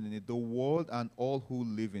everything in it, the world and all who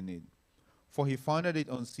live in it. For he founded it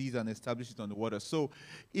on seas and established it on the water. So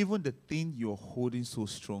even the thing you're holding so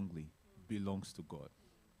strongly belongs to God.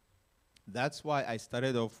 That's why I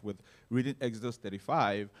started off with reading Exodus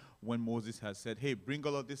 35 when Moses has said, hey, bring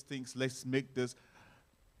all of these things, let's make this.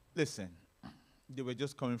 Listen, they were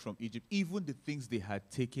just coming from Egypt. Even the things they had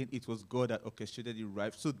taken, it was God that orchestrated it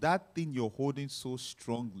right. So that thing you're holding so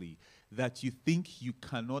strongly that you think you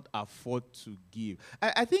cannot afford to give.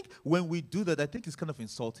 I think when we do that, I think it's kind of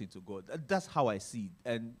insulting to God. That's how I see it.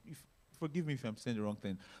 And forgive me if I'm saying the wrong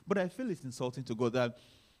thing, but I feel it's insulting to God that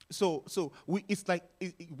so it's like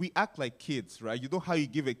we act like kids, right? You know how you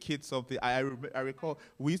give a kid something. I recall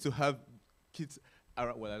we used to have kids.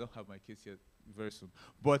 Well, I don't have my kids yet, very soon.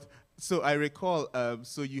 But so I recall.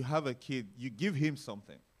 So you have a kid, you give him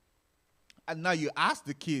something, and now you ask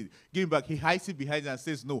the kid, give him back. He hides it behind and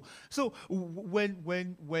says no. So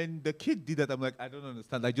when the kid did that, I'm like, I don't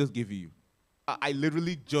understand. I just gave you. I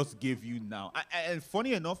literally just gave you now. And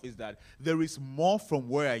funny enough is that there is more from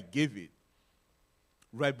where I gave it.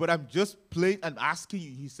 Right, but I'm just playing and asking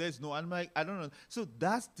you. He says no. I'm like, I don't know. So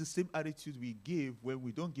that's the same attitude we give when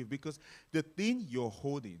we don't give, because the thing you're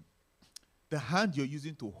holding, the hand you're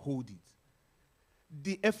using to hold it,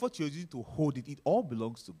 the effort you're using to hold it, it all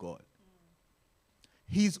belongs to God.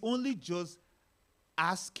 He's only just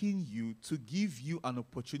asking you to give you an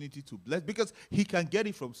opportunity to bless, because he can get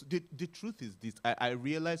it from. The truth is this. I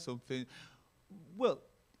realized something, well,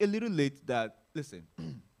 a little late, that, listen,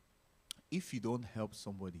 if you don't help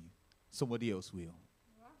somebody else will.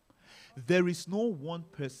 There is no one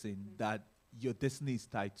person that your destiny is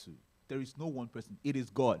tied to. There is no one person. It is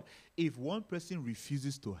God. If one person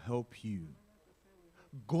refuses to help you,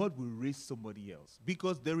 God will raise somebody else,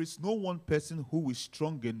 because there is no one person who is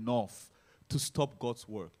strong enough to stop God's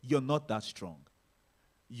work. You're not that strong.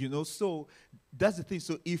 You know, so that's the thing.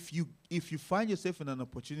 So if you find yourself in an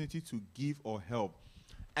opportunity to give or help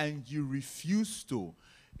and you refuse to,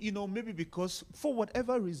 you know, maybe because for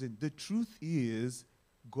whatever reason, the truth is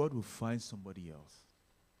God will find somebody else.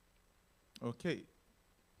 Okay.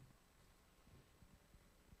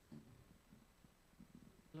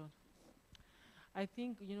 Lord, I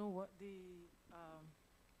think, you know what,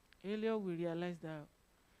 earlier we realized that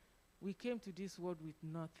we came to this world with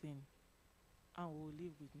nothing and we'll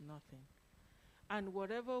live with nothing. And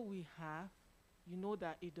whatever we have, you know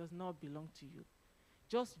that it does not belong to you.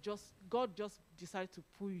 God just decided to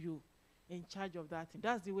put you in charge of that thing.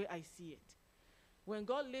 That's the way I see it. When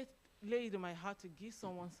God laid in my heart to give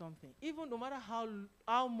someone something, even no matter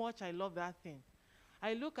how much I love that thing,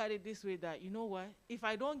 I look at it this way, that, you know what, if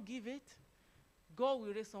I don't give it, God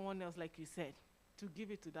will raise someone else, like you said, to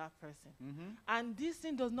give it to that person. Mm-hmm. And this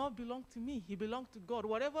thing does not belong to me. It belongs to God.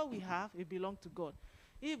 Whatever we have, it belongs to God.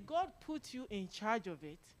 If God puts you in charge of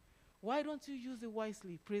it, why don't you use it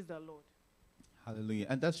wisely? Praise the Lord. Hallelujah.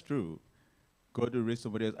 And that's true. God will raise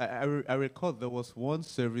somebody else. I recall there was one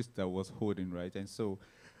service that was holding, right? And so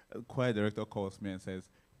a choir director calls me and says,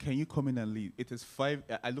 can you come in and lead? It is 5.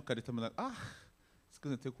 I look at the time and I'm like, it's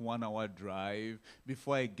going to take 1 hour drive.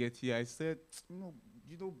 Before I get here, I said, it's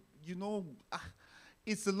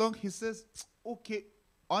a long, he says, okay.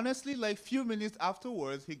 Honestly, like few minutes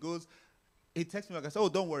afterwards, he texts me back. I said, oh,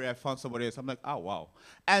 don't worry, I found somebody else. I'm like, oh, wow.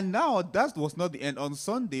 And now that was not the end. On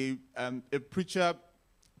Sunday, a preacher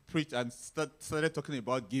preached and started talking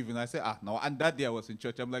about giving. I said, no. And that day I was in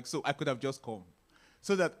church. I'm like, so I could have just come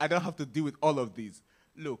so that I don't have to deal with all of these.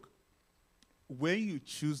 Look, when you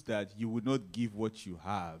choose that you will not give what you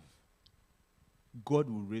have, God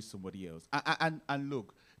will raise somebody else. And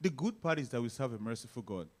look, the good part is that we serve a merciful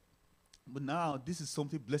God. But now, this is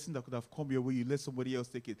something, blessing that could have come your way, you let somebody else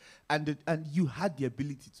take it. And you had the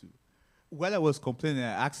ability to. While I was complaining,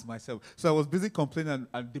 I asked myself. So I was busy complaining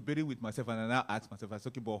and debating with myself, and I now asked myself, I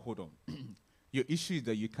said, okay, but hold on. Your issue is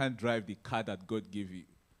that you can't drive the car that God gave you.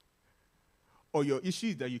 Or your issue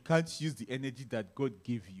is that you can't use the energy that God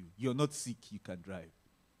gave you. You're not sick, you can drive.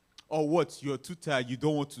 Or what? You're too tired, you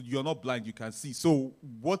don't want to, you're not blind, you can see. So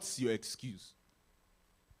what's your excuse?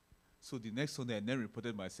 So the next Sunday, I then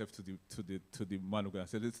reported myself to the man of God. I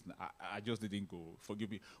said, listen, I just didn't go. Forgive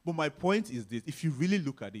me. But my point is this. If you really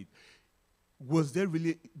look at it, was there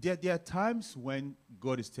really... There are times when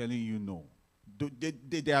God is telling you no.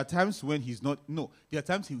 There are times when he's not... No. There are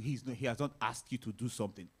times he has not asked you to do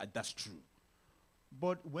something. That's true.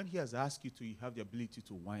 But when he has asked you to, you have the ability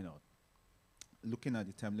to whine out. Looking at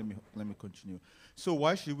the time, let me continue. So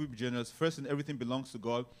why should we be generous? First, and everything belongs to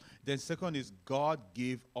God. Then second is God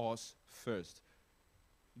gave us first.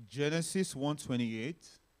 Genesis 1:28.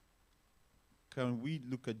 Can we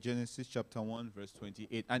look at Genesis chapter 1, verse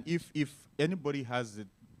 28? And if anybody has it,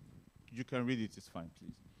 you can read it. It's fine,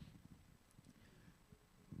 please.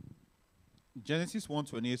 Genesis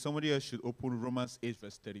 1:28, somebody else should open Romans 8,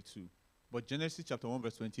 verse 32. But Genesis chapter 1,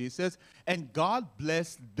 verse 28 says, and God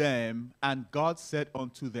blessed them, and God said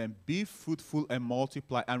unto them, be fruitful and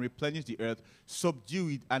multiply and replenish the earth, subdue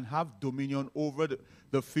it, and have dominion over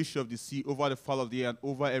the fish of the sea, over the fowl of the air, and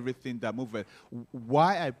over everything that moveth.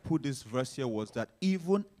 Why I put this verse here was that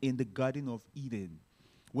even in the Garden of Eden,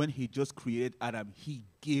 when he just created Adam, he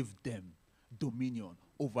gave them dominion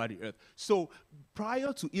over the earth. So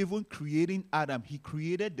prior to even creating Adam, he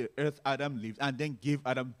created the earth Adam lived and then gave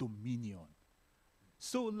Adam dominion.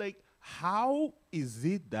 So like, how is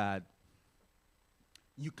it that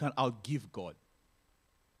you can outgive God?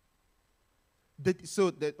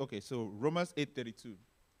 So Romans 8:32.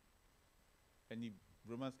 Any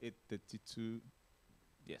Romans 8:32?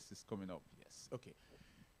 Yes, it's coming up. Yes. Okay.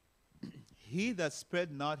 He that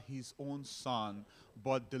spared not his own son,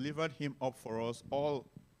 but delivered him up for us all,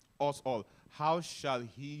 how shall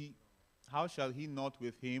he not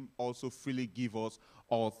with him also freely give us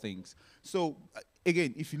all things? So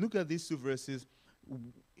again, if you look at these two verses,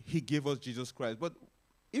 he gave us Jesus Christ. But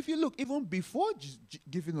if you look, even before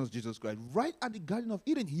giving us Jesus Christ, right at the Garden of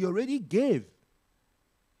Eden, he already gave.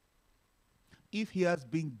 If he has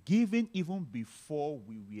been given even before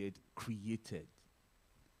we were created,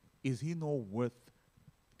 is he not worth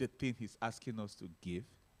the thing he's asking us to give?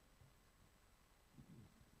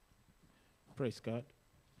 Praise God.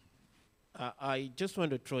 I just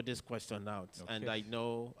want to throw this question out, and Okay. I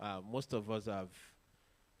know most of us have,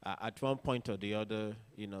 at one point or the other,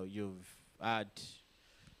 you've had,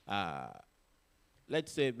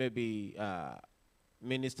 let's say maybe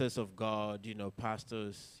ministers of God,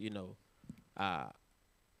 pastors,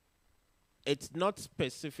 it's not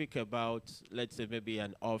specific about, let's say, maybe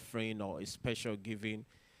an offering or a special giving,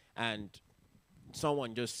 and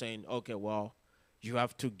someone just saying, okay, well, you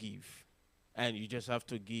have to give, and you just have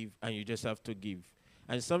to give, and you just have to give.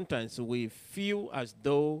 And sometimes we feel as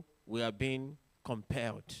though we are being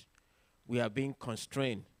compelled, we are being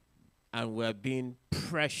constrained, and we are being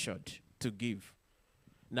pressured to give.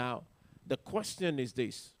 Now, the question is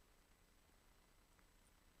this.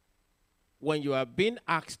 When you are being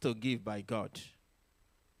asked to give by God,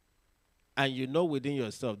 and you know within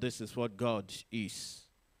yourself this is what God is,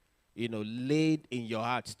 laid in your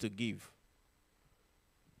heart to give,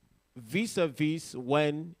 vis-a-vis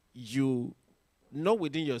when you know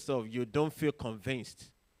within yourself you don't feel convinced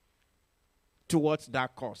towards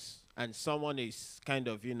that cause, and someone is kind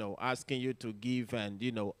of, asking you to give, and,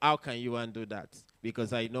 how can you undo that?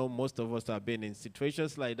 Because I know most of us have been in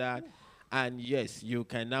situations like that. And yes, you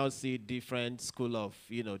can now see different school of,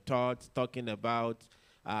 thoughts talking about,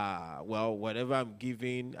 well, whatever I'm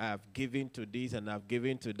giving, I've given to this and I've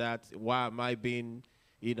given to that. Why am I being,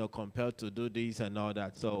 compelled to do this and all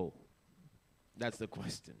that? So that's the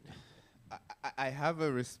question. I have a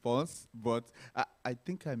response, but I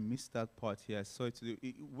think I missed that part here. I saw it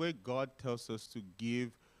today, where God tells us to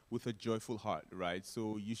give with a joyful heart, right?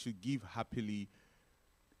 So you should give happily.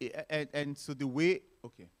 And so the way,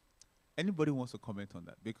 okay. Anybody wants to comment on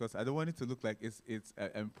that? Because I don't want it to look like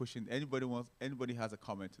I'm pushing. Anybody has a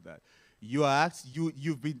comment to that?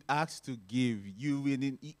 You've been asked to give.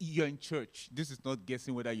 You're in church. This is not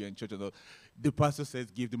guessing whether you're in church or not. The pastor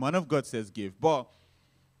says give. The man of God says give. But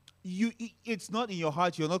it's not in your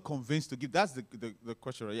heart. You're not convinced to give. That's the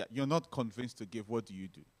question, right? Yeah, you're not convinced to give. What do you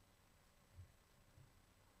do?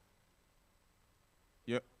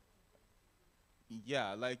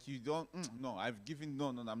 Yeah, like you don't, no, I've given, no,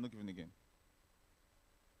 I'm not giving again.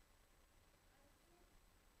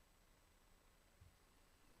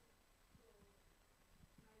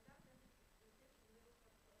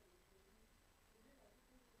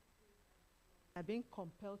 Are being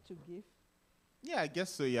compelled to give. Yeah, I guess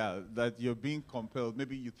so, yeah, that you're being compelled.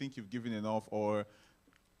 Maybe you think you've given enough, or...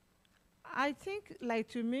 I think, like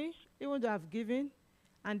to me, even though I've given,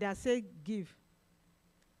 and they are saying give,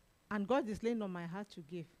 and God is laying on my heart to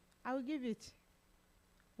give, I will give it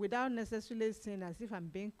without necessarily saying as if I'm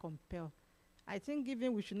being compelled. I think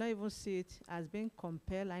giving, we should not even see it as being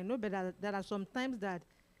compelled. I know, but there are some times that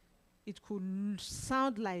it could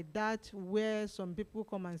sound like that, where some people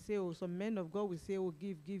come and say, oh, some men of God will say, oh,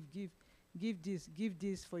 give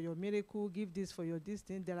this for your miracle, give this for your this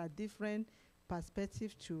thing. There are different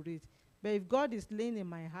perspectives to it. But if God is laying in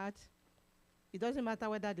my heart, it doesn't matter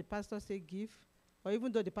whether the pastor say give, or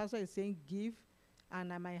even though the pastor is saying give,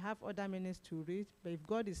 and I might have other meanings to read, but if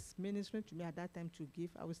God is ministering to me at that time to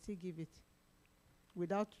give, I will still give it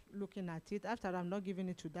without looking at it. After I'm not giving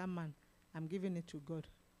it to that man, I'm giving it to God.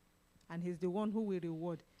 And he's the one who will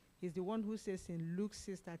reward. He's the one who says in Luke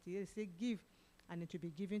 6:38, say give, and it will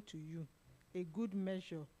be given to you. a good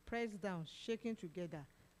measure, pressed down, shaken together,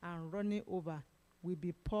 and running over, will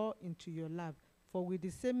be poured into your lap. For with the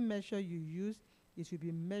same measure you use, it will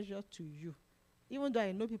be measured to you. Even though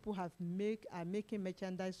I know people are making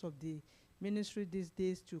merchandise of the ministry these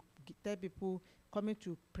days to tell people coming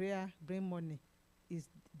to prayer, bring money, is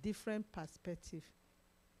different perspective.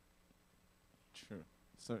 Sure.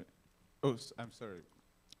 Sorry. Oh, I'm sorry.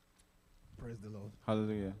 Praise the Lord.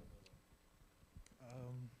 Hallelujah.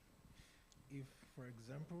 If, for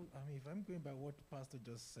example, if I'm going by what Pastor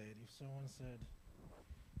just said, if someone said,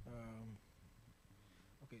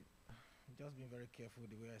 okay, I'm just being very careful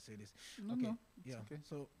the way I say this. No, okay, no, it's yeah. okay.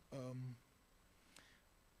 So,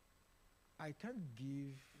 I can't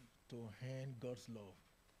give to hand God's love.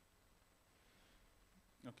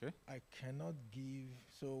 Okay. I cannot give.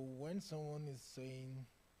 So when someone is saying,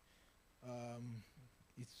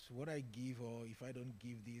 it's what I give, or if I don't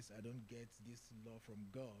give this, I don't get this love from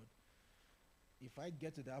God. If I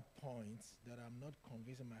get to that point that I'm not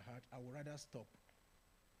convinced in my heart, I would rather stop.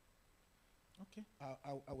 Okay.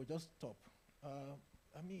 I will just stop.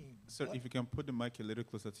 Sir, God, if you can put the mic a little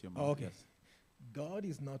closer to your mouth. okay. Yes. God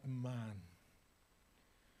is not man.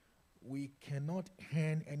 We cannot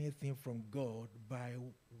earn anything from God by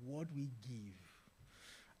what we give.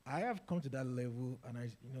 I have come to that level, and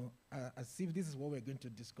as if this is what we're going to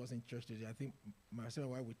discuss in church today. I think myself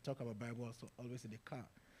and wife we talk about Bible also always in the car,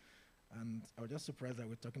 and I was just surprised that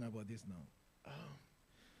we're talking about this now.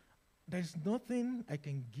 There's nothing I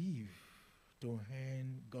can give to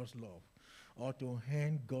earn God's love or to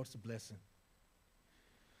earn God's blessing.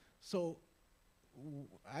 So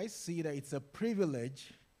I see that it's a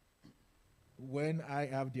privilege when I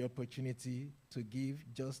have the opportunity to give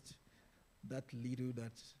just that little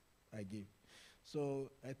that I give.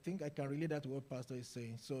 So I think I can relate that to what Pastor is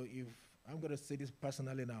saying. So if I'm going to say this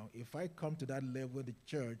personally now, if I come to that level in the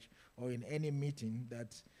church or in any meeting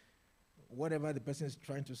that whatever the person is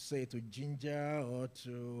trying to say to ginger or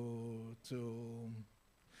to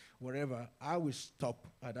whatever, I will stop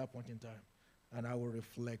at that point in time and I will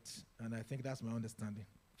reflect. And I think that's my understanding.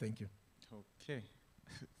 Thank you. Okay.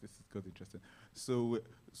 This is good, interesting. So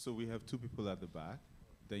we have two people at the back,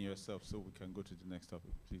 then yourself, so we can go to the next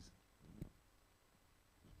topic, please.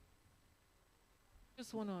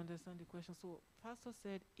 Just want to understand the question. So, Pastor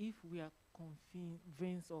said if we are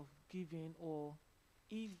convinced of giving or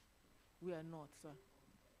if we are not, sir.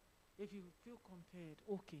 If you feel compelled,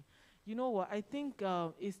 okay. You know what? I think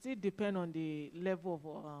it still depends on the level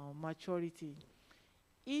of maturity.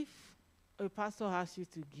 If a pastor asks you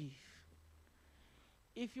to give,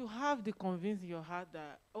 if you have the convincing in your heart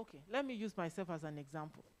that, okay, let me use myself as an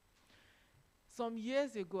example. Some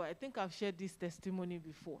years ago, I think I've shared this testimony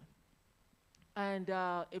before. And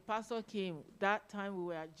a pastor came. That time we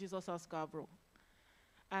were at Jesus House Scarborough.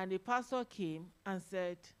 And a pastor came and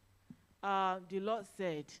said, the Lord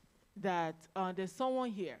said that there's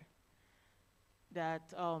someone here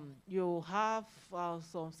that you have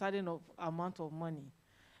some certain amount of money.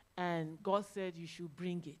 And God said you should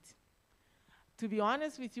bring it. To be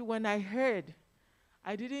honest with you, when I heard,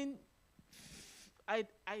 I didn't,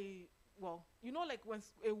 well, you know, like when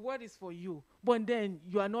a word is for you, but then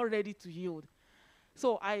you are not ready to yield.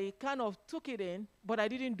 So I kind of took it in, but I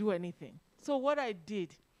didn't do anything. So what I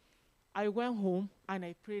did, I went home and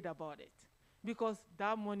I prayed about it. Because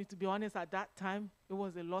that money, to be honest, at that time, it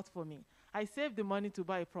was a lot for me. I saved the money to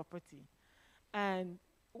buy a property. And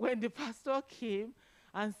when the pastor came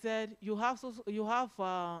and said, you have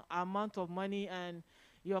amount of money and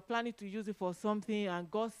you're planning to use it for something,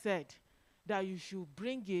 and God said that you should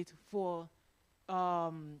bring it for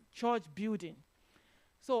church building.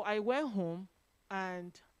 So I went home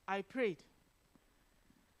and I prayed.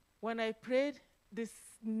 When I prayed, this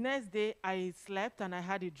next day I slept and I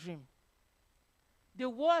had a dream. The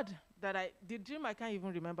dream I can't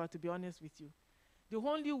even remember, to be honest with you. The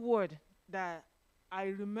only word that I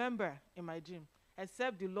remember in my dream,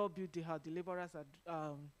 except the Lord built the house, the laborers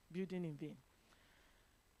are building in vain.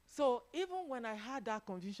 So even when I had that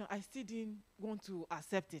conviction, I still didn't want to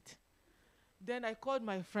accept it. Then I called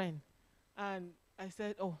my friend and I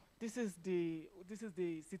said, oh, this is the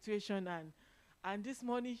situation, and this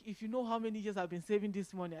money, if you know how many years I've been saving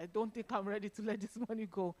this money, I don't think I'm ready to let this money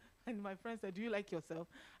go. And my friend said, do you like yourself?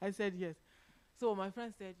 I said, yes. So my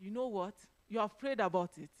friend said, you know what? You have prayed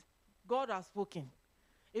about it. God has spoken.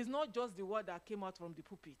 It's not just the word that came out from the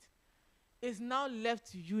pulpit. It's now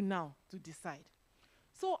left to you now to decide.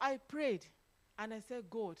 So I prayed, and I said,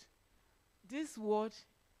 God, this word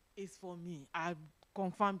is for me. I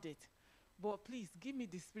confirmed it. But please, give me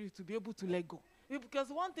the spirit to be able to let go. Because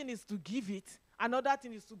one thing is to give it, another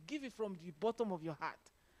thing is to give it from the bottom of your heart.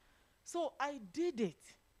 So I did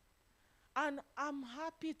it. And I'm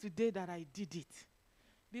happy today that I did it.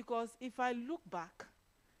 Because if I look back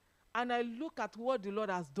and I look at what the Lord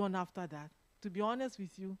has done after that, to be honest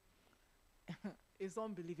with you, it's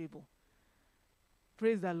unbelievable.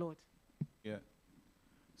 Praise the Lord. Yeah.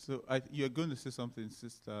 So you're going to say something,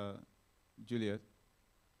 Sister Juliet.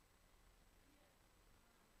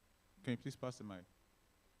 Can you please pass the mic?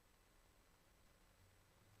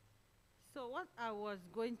 So what I was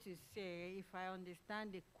going to say, if I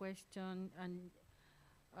understand the question, and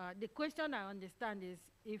the question I understand is,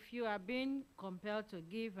 if you are being compelled to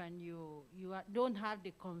give and don't have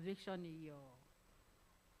the conviction in your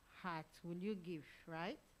heart, will you give,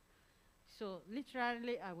 right? So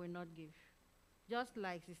literally, I will not give. Just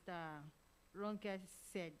like Sister Ronke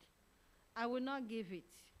said, I will not give it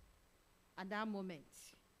at that moment.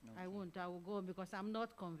 I won't. I will go because I'm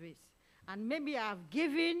not convinced. And maybe I've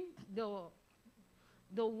given the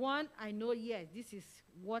one I know, yes, this is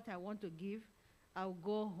what I want to give. I'll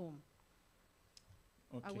go home.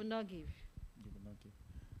 Okay. I will not give. You will not give.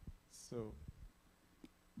 So,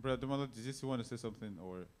 Brother Domalo, did you still want to say something,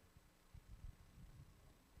 or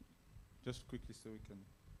just quickly so we can?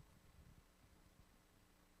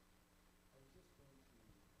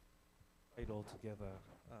 It all together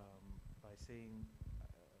by saying,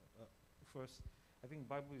 first, I think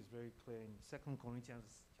Bible is very clear in 2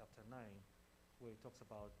 Corinthians chapter 9, where it talks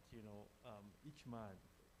about, each man,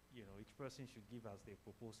 each person should give as they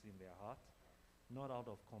propose in their heart, not out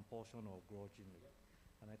of compulsion or grudgingly.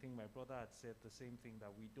 And I think my brother had said the same thing, that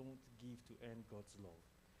we don't give to earn God's love.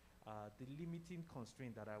 The limiting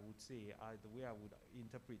constraint that I would say, the way I would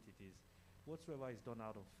interpret it is, whatsoever is done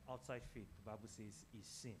outside faith, the Bible says, is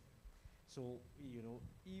sin. So,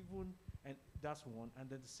 and that's one. And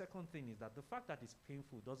then the second thing is that the fact that it's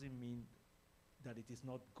painful doesn't mean that it is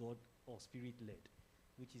not God or Spirit-led,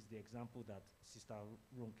 which is the example that Sister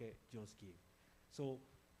Ronke just gave. So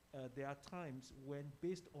there are times when,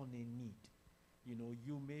 based on a need,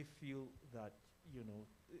 you may feel that,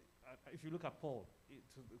 if you look at Paul,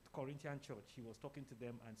 to the Corinthian church, he was talking to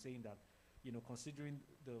them and saying that, considering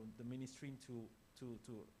the ministering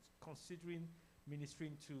considering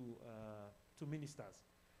ministering to ministers,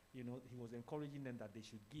 he was encouraging them that they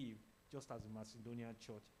should give just as the Macedonian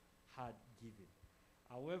church had given.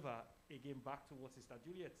 However, again, back to what Sister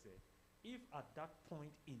Juliet said, if at that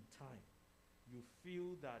point in time you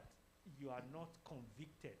feel that you are not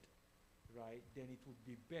convicted, right, then it would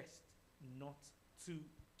be best not to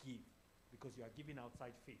give, because you are giving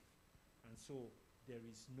outside faith. And so there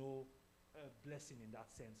is no blessing in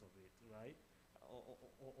that sense of it, right?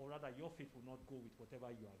 Or rather, your faith will not go with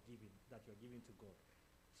whatever you are giving, that you are giving to God.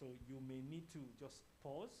 So you may need to just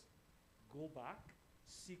pause, go back,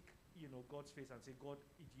 seek, God's face, and say, God,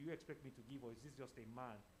 do you expect me to give, or is this just a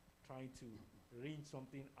man trying to wring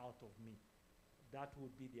something out of me? That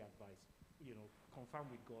would be the advice. Confirm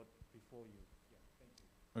with God before you. Yeah, thank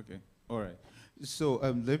you. Okay, all right. So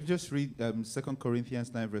let me just read 2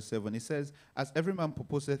 Corinthians 9, verse 7. It says, as every man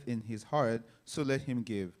proposeth in his heart, so let him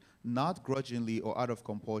give, not grudgingly or out of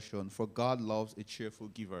compulsion, for God loves a cheerful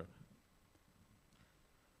giver.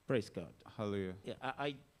 Praise God. Hallelujah. Yeah,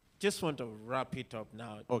 I just want to wrap it up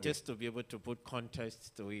now, Okay. just to be able to put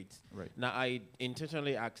context to it. Right. Now, I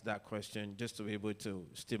intentionally asked that question just to be able to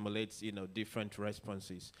stimulate, different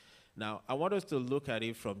responses. Now, I want us to look at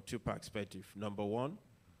it from two perspectives. Number one,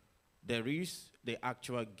 there is the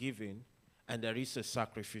actual giving, and there is a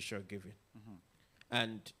sacrificial giving. Mm-hmm.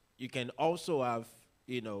 And you can also have,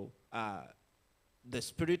 the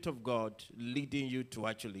Spirit of God leading you to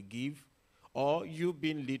actually give, or you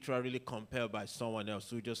being literally compelled by someone else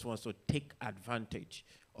who just wants to take advantage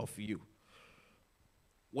of you.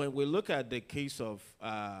 When we look at the case of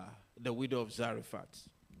the widow of Zarephath,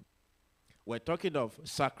 we're talking of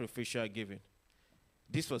sacrificial giving.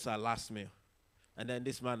 This was her last meal. And then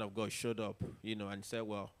this man of God showed up, and said,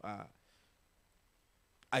 well,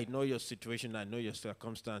 I know your situation, I know your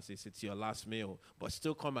circumstances, it's your last meal, but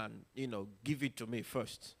still come and, give it to me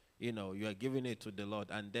first. You are giving it to the Lord,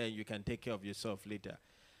 and then you can take care of yourself later.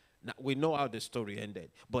 Now, we know how the story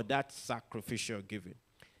ended, but that's sacrificial giving.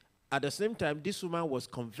 At the same time, this woman was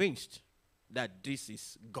convinced that this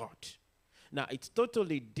is God. Now, it's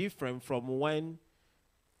totally different from when,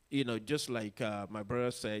 just like my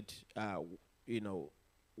brother said,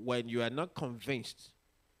 when you are not convinced.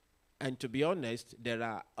 And to be honest, there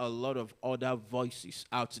are a lot of other voices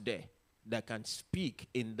out there that can speak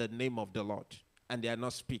in the name of the Lord, and they are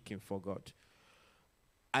not speaking for God.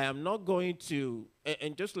 I am not going to,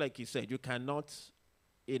 and just like he said, you cannot,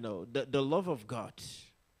 the love of God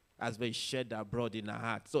has been shed abroad in our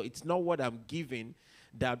heart. So it's not what I'm giving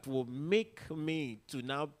that will make me to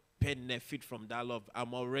now benefit from that love.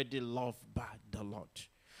 I'm already loved by the Lord.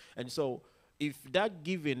 And so if that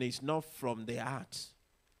giving is not from the heart,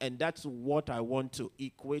 and that's what I want to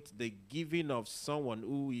equate the giving of someone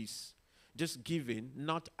who is just giving,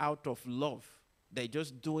 not out of love, they're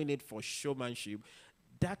just doing it for showmanship,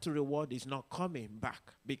 that reward is not coming back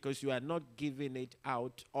because you are not giving it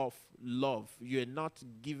out of love. You're not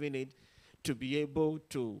giving it to be able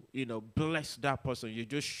to, bless that person. You're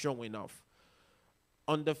just showing off.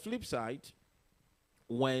 On the flip side,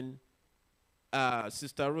 when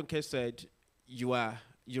Sister Runke said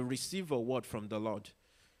you receive a word from the Lord,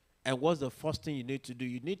 and what's the first thing you need to do?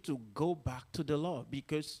 You need to go back to the Lord,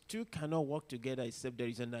 because two cannot work together except there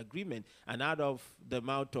is an agreement. And out of the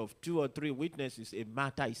mouth of 2 or 3 witnesses, a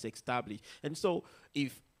matter is established. And so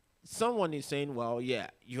if someone is saying, well,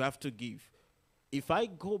 yeah, you have to give. If I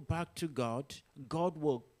go back to God, God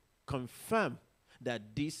will confirm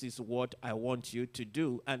that this is what I want you to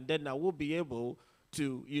do. And then I will be able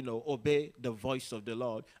to, obey the voice of the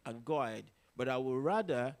Lord and go ahead. But I will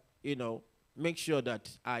rather, make sure that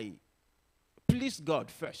I please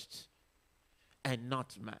God first and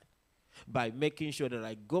not man, by making sure that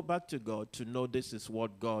I go back to God to know this is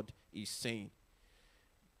what God is saying.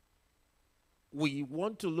 We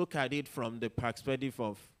want to look at it from the perspective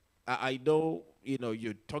of, I know,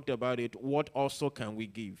 you talked about it, what also can we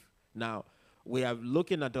give? Now, we are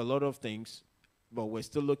looking at a lot of things, but we're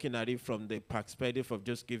still looking at it from the perspective of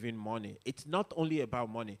just giving money. It's not only about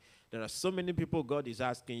money. There are so many people God is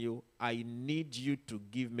asking you, I need you to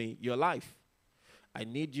give me your life. I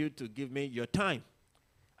need you to give me your time.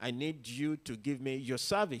 I need you to give me your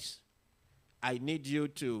service. I need you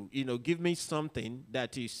to, give me something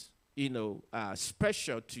that is,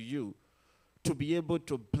 special to you to be able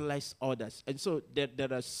to bless others. And so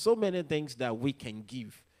there are so many things that we can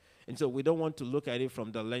give. And so we don't want to look at it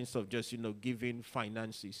from the lens of just, giving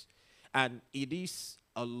finances. And it is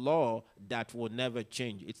a law that will never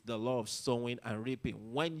change. It's the law of sowing and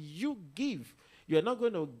reaping. When you give, you're not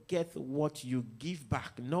going to get what you give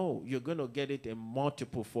back. No, you're going to get it in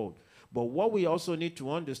multiple fold. But what we also need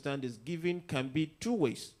to understand is giving can be 2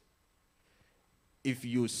 ways. If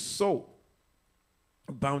you sow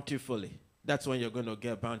bountifully, that's when you're going to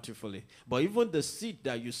get bountifully. But even the seed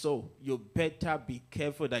that you sow, you better be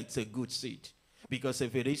careful that it's a good seed. Because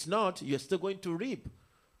if it is not, you're still going to reap.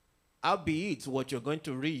 Albeit what you're going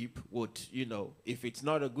to reap would, if it's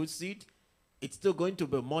not a good seed, it's still going to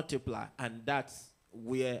be multiplied. And that's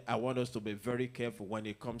where I want us to be very careful when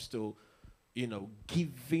it comes to,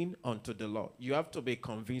 giving unto the Lord. You have to be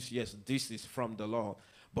convinced, yes, this is from the Lord.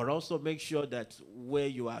 But also make sure that where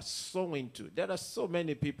you are sowing to, there are so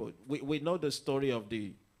many people. We know the story of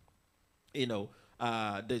the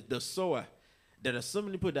sower. There are so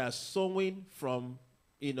many people that are sowing from,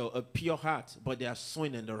 a pure heart, but they are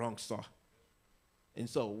sowing in the wrong soil. And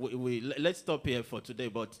so let's stop here for today.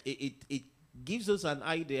 But it gives us an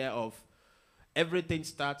idea of everything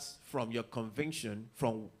starts from your conviction,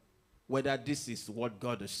 from whether this is what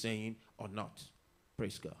God is saying or not.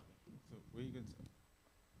 Praise God. So were you going to?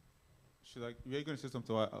 Were you going to say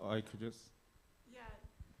something? I could just. Yeah.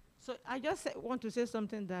 So I just want to say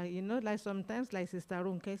something that, like sometimes, like Sister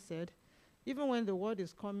Runke said, even when the word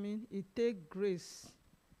is coming, it takes grace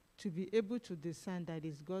to be able to discern that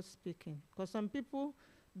it's God speaking. Because some people,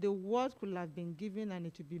 the word could have been given and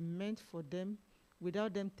it would be meant for them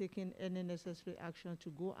without them taking any necessary action to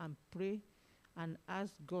go and pray and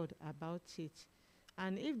ask God about it.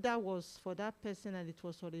 And if that was for that person and it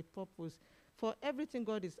was for a purpose, for everything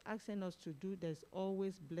God is asking us to do, there's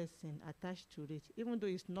always blessing attached to it. Even though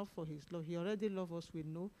it's not for his love, he already loves us, we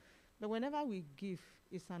know. But whenever we give,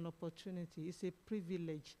 it's an opportunity, it's a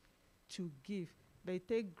privilege to give. But it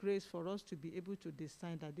takes grace for us to be able to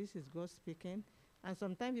decide that this is God speaking. And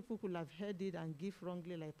sometimes people could have heard it and give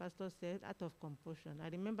wrongly, like Pastor said, out of compulsion. I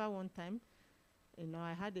remember one time,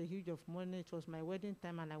 I had a huge of money. It was my wedding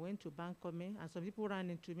time, and I went to Bancomi, and some people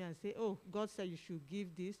ran into me and said, oh, God said you should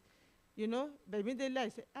give this. But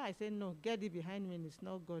immediately I said, no, get it behind me, and it's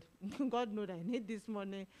not God. God knows that I need this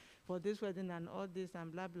money for this wedding and all this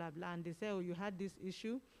and blah, blah, blah. And they say, oh, you had this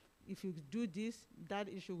issue. If you do this, that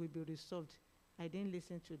issue will be resolved. I didn't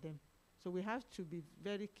listen to them. So we have to be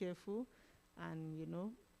very careful. And,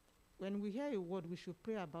 when we hear a word, we should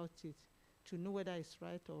pray about it to know whether it's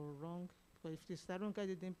right or wrong. Because if Sister Runke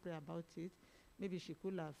didn't pray about it, maybe she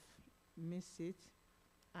could have missed it,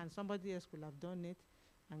 and somebody else could have done it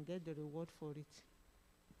and get the reward for it.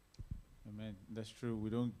 Amen. That's true. We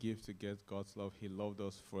don't give to get God's love. He loved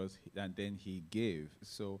us first, and then he gave.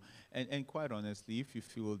 So, and quite honestly, if you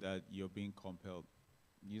feel that you're being compelled,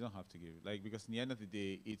 You don't have to give. Like, because in the end of the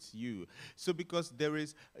day, it's you. So because there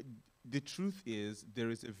is, the truth is,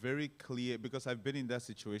 there is a very clear, because I've been in that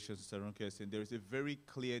situation, Saronke saying, there is a very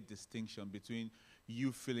clear distinction between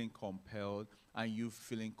you feeling compelled and you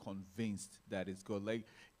feeling convinced that it's God. Like,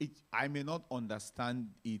 I may not understand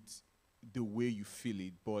it the way you feel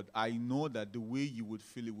it, but I know that the way you would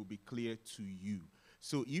feel it will be clear to you.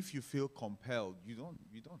 So if you feel compelled, you don't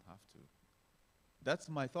have to. That's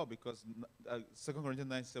my thought, because 2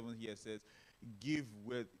 Corinthians 9:7 here says, give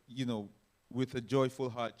with, with a joyful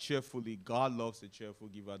heart, cheerfully. God loves a cheerful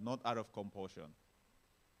giver, not out of compulsion.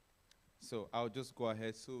 So I'll just go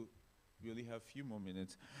ahead. So we only have a few more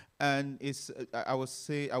minutes. And it's, I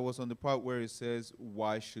was on the part where it says,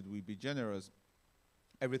 why should we be generous?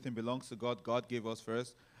 Everything belongs to God. God gave us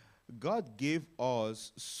first. God gave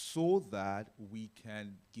us so that we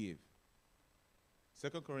can give.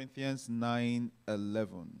 2 Corinthians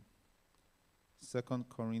 9:11. 2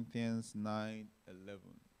 Corinthians 9:11.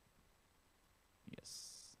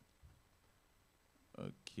 Yes.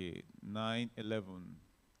 Okay, 9:11.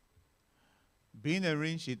 Being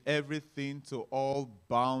enriched in everything to all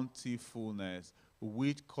bountifulness,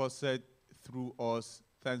 which causeth through us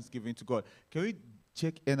thanksgiving to God. Can we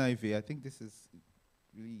check NIV? I think this is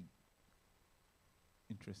really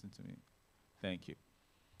interesting to me. Thank you.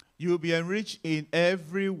 You will be enriched in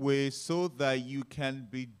every way so that you can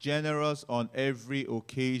be generous on every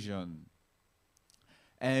occasion.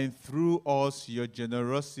 And through us, your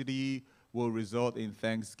generosity will result in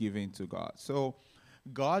thanksgiving to God. So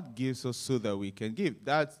God gives us so that we can give.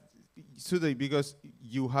 That's so that because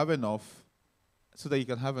you have enough, so that you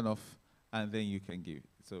can have enough, and then you can give.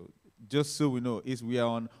 So just so we know, we are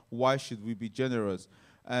on why should we be generous.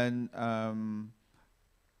 And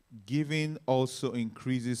giving also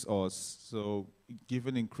increases us. So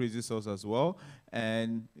giving increases us as well.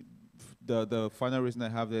 And the final reason I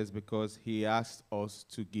have there is because he asked us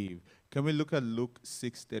to give. Can we look at Luke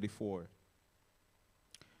 6:34?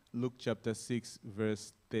 Luke chapter 6,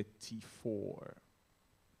 verse 34.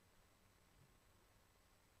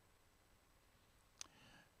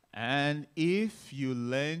 And if you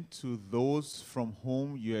lend to those from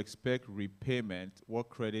whom you expect repayment, what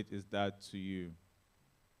credit is that to you?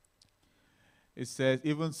 It says,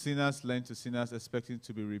 even sinners lend to sinners expecting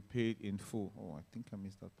to be repaid in full. Oh, I think I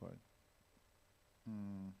missed that part.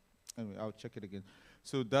 Anyway, I'll check it again.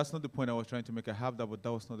 So that's not the point I was trying to make. I have that, but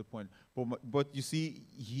that was not the point. But you see,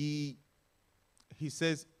 he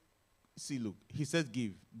says, look, he says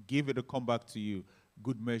give. Give, it'll come back to you.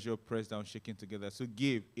 Good measure, pressed down, shaken together. So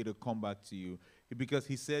give, it'll come back to you. Because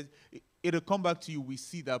he says, it'll come back to you. We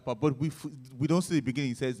see that part, but we don't see the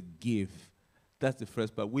beginning. He says give. That's the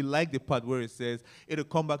first part. We like the part where it says, it'll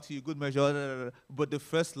come back to you, good measure, but the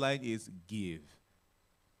first line is give.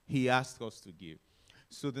 He asked us to give.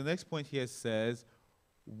 So the next point here says,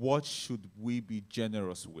 what should we be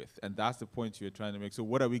generous with? And that's the point you're trying to make. So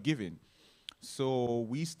what are we giving? So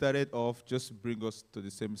we started off, just to bring us to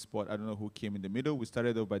the same spot. I don't know who came in the middle. We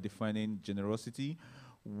started off by defining generosity,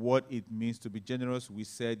 what it means to be generous. We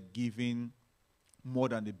said giving more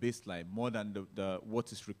than the baseline, more than the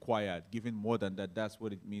what is required, giving more than that. That's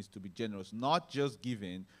what it means to be generous. Not just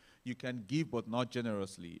giving. You can give, but not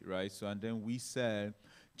generously, right? So, and then we said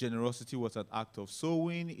generosity was an act of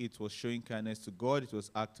sowing. It was showing kindness to God. It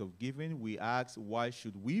was act of giving. We asked, why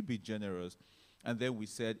should we be generous? And then we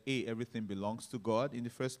said, everything belongs to God in the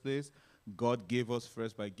first place. God gave us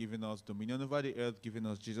first by giving us dominion over the earth, giving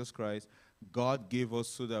us Jesus Christ. God gave us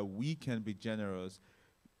so that we can be generous.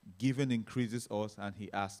 Giving increases us, and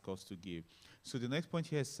he asks us to give. So the next point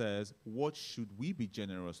here says, what should we be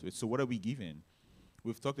generous with? So what are we giving?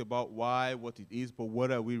 We've talked about why, what it is, but what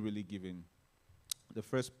are we really giving? The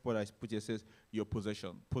first point I put here says your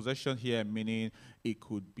possession. Possession here meaning it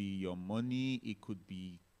could be your money, it could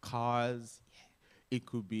be cars, it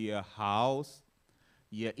could be a house,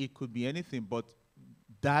 it could be anything, but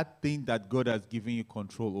that thing that God has given you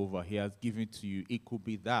control over, he has given to you, it could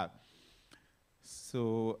be that.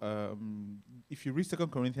 So if you read 2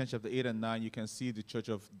 Corinthians chapter 8 and 9, you can see the church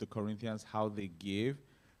of the Corinthians, how they gave.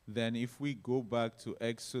 Then if we go back to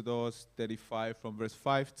Exodus 35 from verse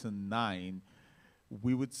 5 to 9,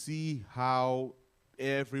 we would see how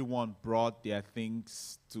everyone brought their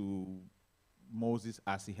things to Moses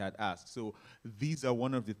as he had asked. So these are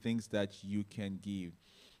one of the things that you can give.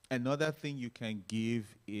 Another thing you can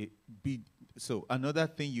give, another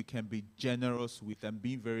thing you can be generous with, and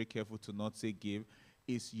being very careful to not say give,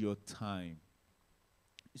 is your time.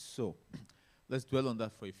 So let's dwell on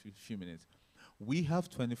that for a few minutes. We have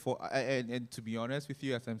 24, and to be honest with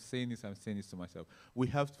you, as I'm saying this to myself. We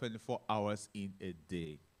have 24 hours in a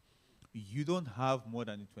day. You don't have more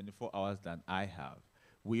than the 24 hours than I have.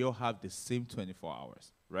 We all have the same 24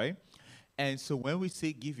 hours, right? And so when we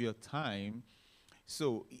say give your time,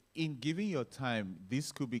 so in giving your time,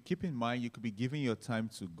 this could be, keep in mind, you could be giving your time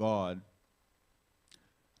to God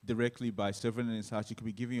directly by serving in his house. You could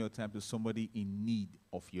be giving your time to somebody in need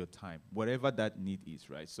of your time, whatever that need is,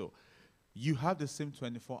 right? So you have the same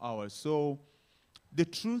 24 hours. So the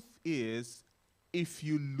truth is, if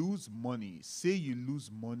you lose money, say you lose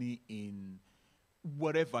money in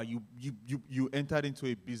whatever, you entered into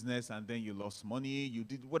a business and then you lost money, you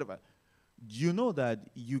did whatever, you know that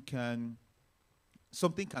you can,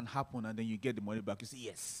 something can happen and then you get the money back. You say,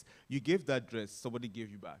 yes, you gave that dress, somebody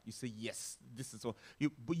gave you back. You say, yes, this is all.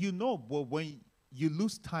 But when you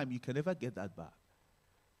lose time, you can never get that back.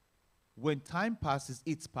 When time passes,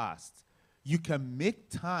 it's past. You can make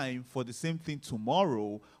time for the same thing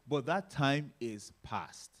tomorrow, but that time is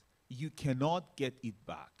past. You cannot get it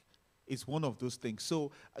back. It's one of those things.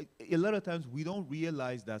 So a lot of times we don't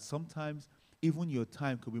realize that sometimes even your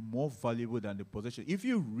time could be more valuable than the possession. If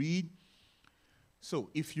you read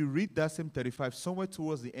that same 35, somewhere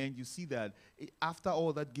towards the end, you see that after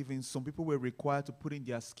all that giving, some people were required to put in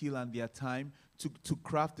their skill and their time to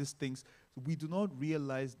craft these things. We do not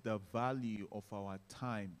realize the value of our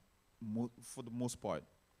time for the most part.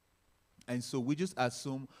 And so we just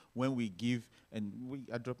assume when we give, and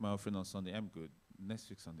I drop my offering on Sunday, I'm good. Next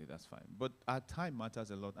week Sunday, that's fine. But our time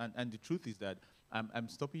matters a lot. And the truth is that I'm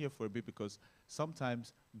stopping here for a bit because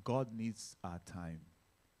sometimes God needs our time.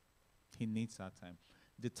 He needs our time.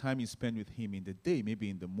 The time you spend with him in the day, maybe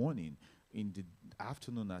in the morning, in the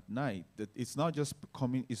afternoon, at night. That it's not just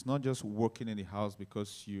working in the house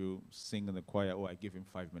because you sing in the choir, I give him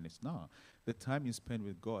 5 minutes. No. The time you spend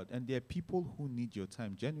with God. And there are people who need your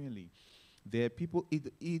time, genuinely. There are people,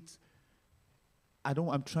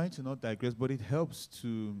 I'm trying to not digress, but it helps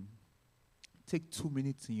to take 2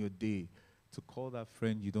 minutes in your day to call that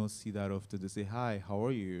friend you don't see that often, to say, hi, how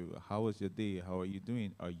are you? How was your day? How are you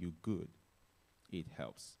doing? Are you good? It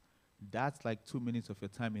helps. That's like 2 minutes of your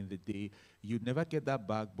time in the day. You never get that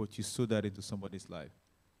back, but you sow that into somebody's life.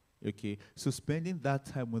 Okay? So spending that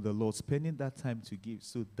time with the Lord, spending that time to give,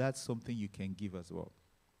 so that's something you can give as well.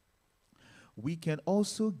 We can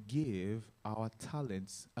also give our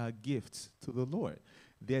talents, our gifts to the Lord.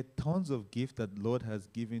 There are tons of gifts that the Lord has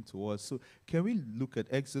given to us. So can we look at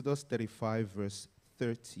Exodus 35, verse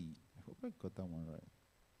 30? I hope I got that one right.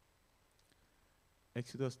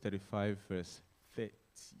 Exodus 35, verse 30.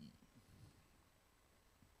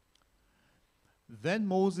 Then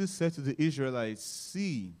Moses said to the Israelites,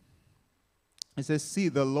 see,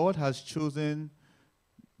 the Lord has chosen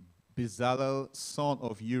Bezalel, son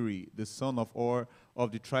of Uri, the son of Ur,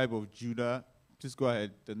 of the tribe of Judah. Just go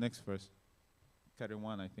ahead, the next verse.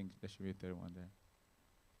 31, I think. There should be 31 there.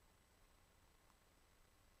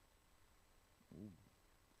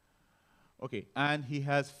 Okay, and he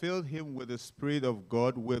has filled him with the Spirit of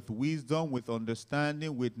God, with wisdom, with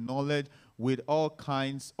understanding, with knowledge, with all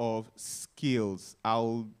kinds of skills.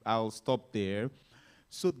 I'll stop there.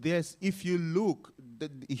 So if you look,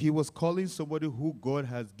 he was calling somebody who God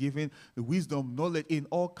has given the wisdom, knowledge in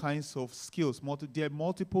all kinds of skills. There are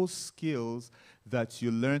multiple skills that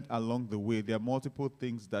you learned along the way. There are multiple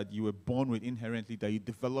things that you were born with inherently that you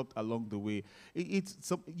developed along the way.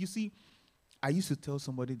 You see, I used to tell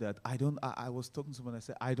somebody that I was talking to someone, I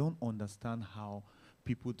said, I don't understand how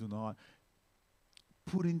people do not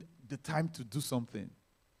put in the time to do something.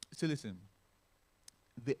 So listen,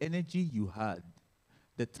 the energy you had,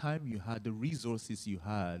 the time you had, the resources you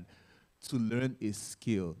had to learn a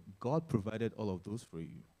skill, God provided all of those for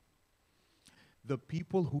you. The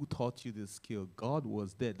people who taught you the skill, God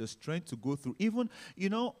was there. The strength to go through. Even,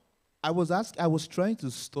 I was trying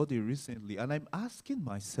to study recently, and I'm asking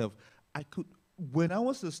myself, when I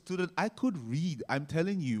was a student, I could read. I'm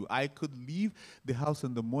telling you, I could leave the house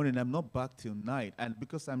in the morning. I'm not back till night, and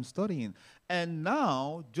because I'm studying. And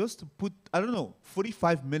now, just to put,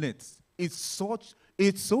 45 minutes, it's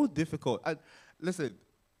so difficult. Listen,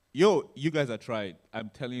 you guys are trying. I'm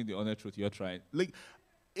telling you the honest truth, you're trying.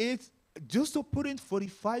 It's just to put in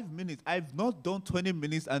 45 minutes. I've not done 20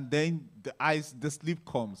 minutes, and then the sleep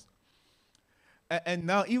comes. And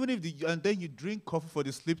now, and then you drink coffee for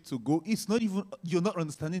the sleep to go, you're not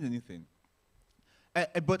understanding anything.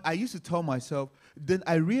 But I used to tell myself, then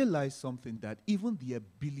I realized something, that even the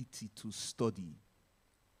ability to study,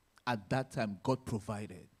 at that time, God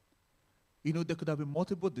provided. There could have been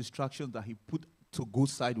multiple distractions that he put to go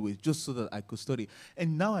sideways just so that I could study.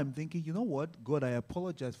 And now I'm thinking, you know what, God, I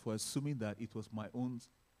apologize for assuming that it was my own,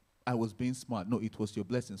 I was being smart. No, it was your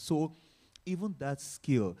blessing. So even that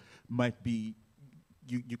skill might be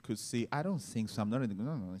you could say, I don't think so. I'm not in the,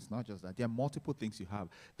 no, it's not just that. There are multiple things you have.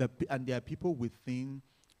 And there are people within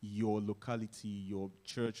your locality, your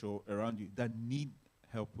church, or around you that need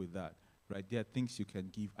help with that, right? There are things you can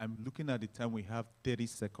give. I'm looking at the time, we have 30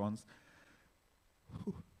 seconds.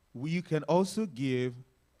 You can also give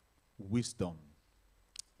wisdom,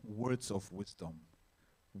 words of wisdom.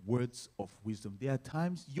 Words of wisdom. There are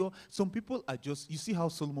times some people are just, you see how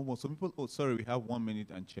Solomon was. Some people, oh, sorry, we have 1 minute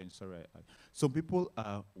and change. Sorry. Some people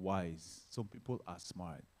are wise. Some people are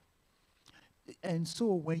smart. And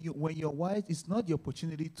so when you're wise, it's not the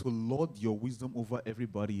opportunity to lord your wisdom over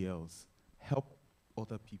everybody else. Help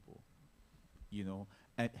other people,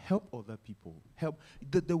 and help other people. Help.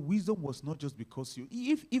 The wisdom was not just because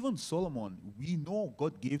even Solomon, we know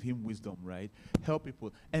God gave him wisdom, right? Help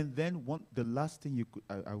people. And then the last thing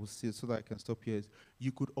I will say so that I can stop here is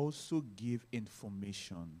you could also give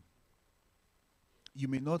information. You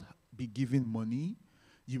may not be giving money,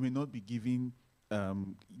 you may not be giving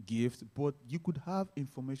gifts, but you could have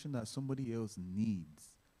information that somebody else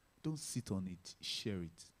needs. Don't sit on it, share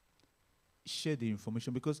it. Share the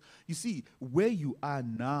information, because you see where you are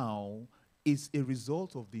now is a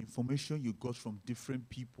result of the information you got from different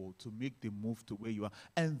people to make the move to where you are,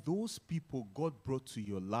 and those people God brought to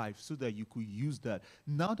your life so that you could use that.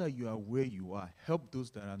 Now that you are where you are, help those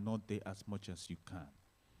that are not there as much as you can.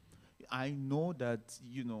 I know that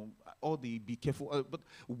all the be careful, but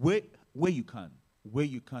where you can,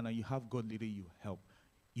 and you have God leading you, help.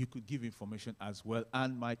 You could give information as well.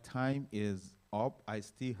 And my time is up. I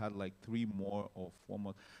still had like 3 more or 4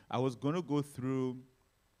 more. I was going to go through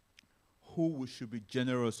who we should be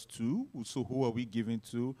generous to. So who are we giving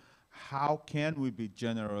to? How can we be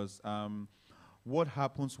generous? What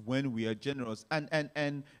happens when we are generous?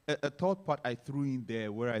 And a third part I threw in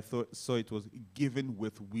there where I saw it was given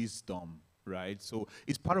with wisdom. Right, so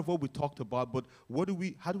it's part of what we talked about. But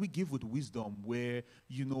how do we give with wisdom, where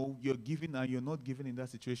you're giving and you're not giving in that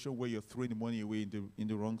situation where you're throwing the money away in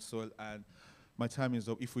the wrong soil? And my time is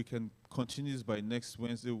up. If we can continue this by next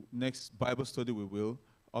Wednesday, next Bible study, we will.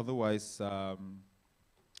 Otherwise, that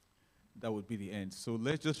would be the end. So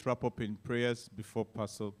let's just wrap up in prayers before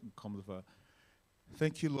Pastor comes over.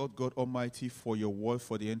 Thank you, Lord God Almighty, for your word,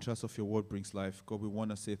 for the entrance of your word brings life. God, we want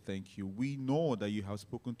to say thank you. We know that you have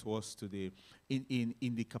spoken to us today in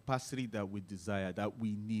the capacity that we desire, that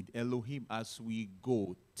we need. Elohim, as we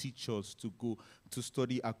go, teach us to go, to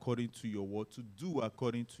study according to your word, to do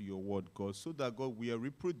according to your word, God, so that, God, we are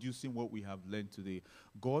reproducing what we have learned today.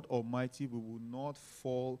 God Almighty, we will not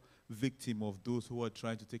fall victim of those who are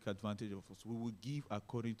trying to take advantage of us. We will give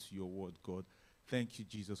according to your word, God. Thank you,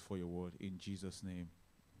 Jesus, for your word. In Jesus' name.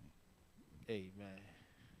 Amen.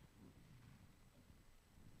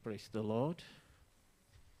 Praise the Lord.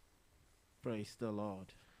 Praise the Lord.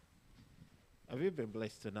 Have you been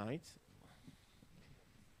blessed tonight?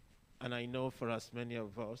 And I know for as many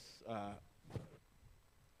of us,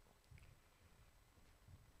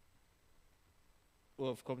 who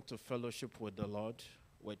have come to fellowship with the Lord,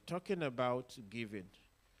 we're talking about giving.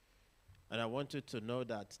 And I want you to know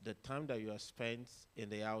that the time that you have spent in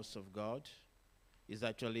the house of God is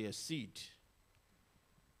actually a seed.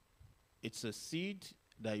 It's a seed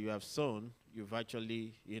that you have sown. You've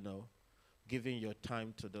actually, given your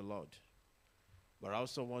time to the Lord. But I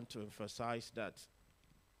also want to emphasize that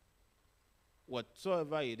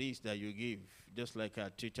whatsoever it is that you give, just like our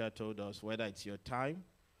teacher told us, whether it's your time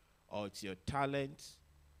or it's your talent,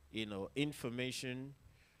 information,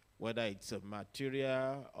 whether it's a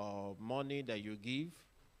material or money that you give,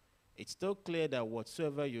 it's still clear that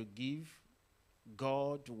whatsoever you give,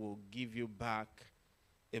 God will give you back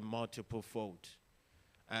a multiple fold.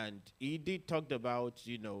 And he did talk about,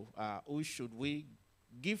 who should we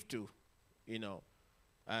give to,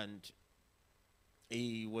 and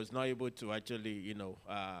he was not able to actually,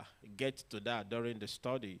 get to that during the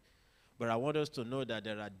study. But I want us to know that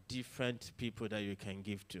there are different people that you can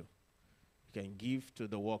give to. You can give to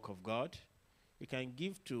the work of God. You can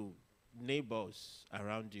give to neighbors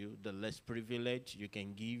around you, the less privileged. You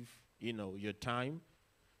can give, your time,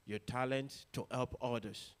 your talent to help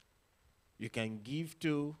others. You can give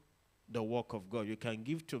to the work of God. You can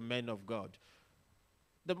give to men of God.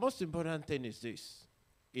 The most important thing is this,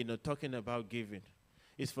 talking about giving,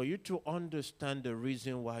 is for you to understand the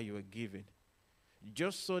reason why you are giving.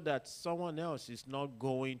 Just so that someone else is not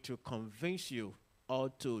going to convince you or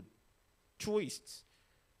to twist,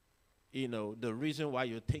 the reason why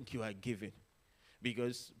you think you are giving.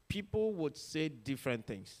 Because people would say different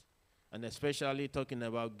things. And especially talking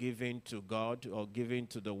about giving to God or giving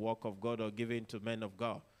to the work of God or giving to men of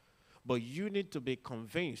God. But you need to be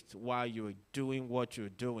convinced why you're doing what you're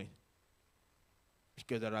doing.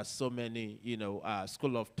 because there are so many,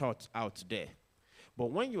 school of thoughts out there.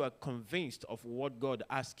 But when you are convinced of what God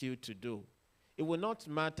asks you to do, it will not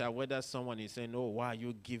matter whether someone is saying, oh, why are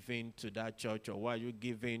you giving to that church, or why are you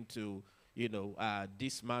giving to,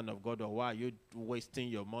 this man of God, or why are you wasting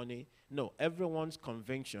your money? No, everyone's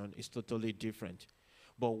conviction is totally different.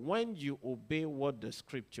 But when you obey what the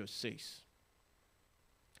scripture says,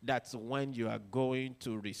 that's when you are going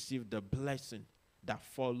to receive the blessing that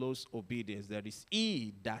follows obedience. There is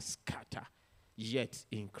he that scatter, yet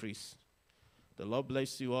increase. The Lord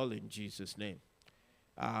bless you all in Jesus' name.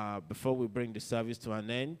 Before we bring the service to an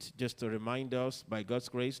end, just to remind us, by God's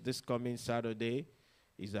grace, this coming Saturday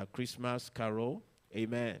is a Christmas carol.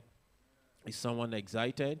 Amen. Is someone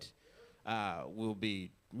excited? We'll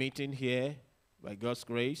be meeting here, by God's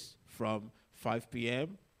grace, from 5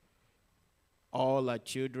 p.m. All our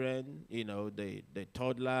children, the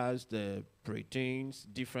toddlers, the preteens,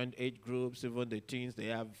 different age groups, even the teens, they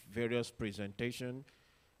have various presentations.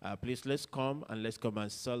 Please, let's come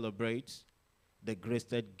and celebrate the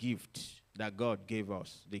greatest gift that God gave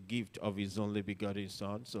us, the gift of his only begotten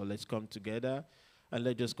Son. So let's come together and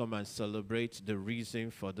let's just come and celebrate the reason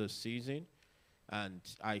for this season. And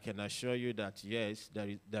I can assure you that, yes,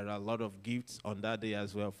 there are a lot of gifts on that day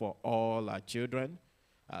as well for all our children.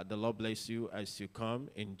 The Lord bless you as you come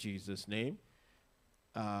in Jesus' name.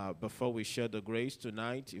 Before we share the grace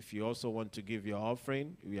tonight, if you also want to give your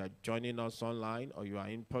offering, you are joining us online or you are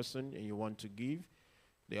in person and you want to give,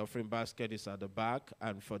 the offering basket is at the back.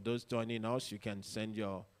 And for those joining us, you can send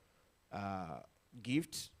your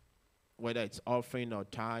gift, whether it's offering or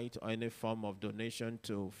tithe or any form of donation,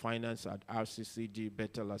 to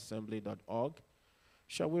finance@rccgbethelassembly.org.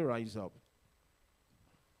 Shall we rise up?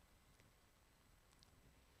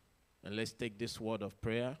 And let's take this word of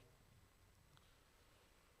prayer.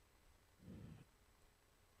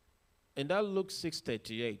 In that Luke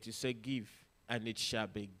 6:38, it said, give, and it shall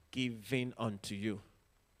be given unto you.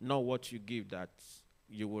 Not what you give that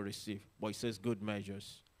you will receive, but it says good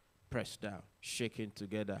measures, pressed down, shaken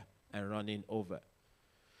together, and running over.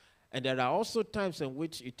 And there are also times in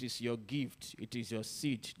which it is your gift, it is your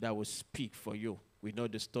seed that will speak for you. We know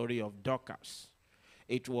the story of Dorcas.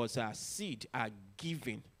 It was her seed, her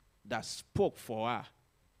giving, that spoke for her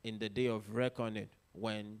in the day of reckoning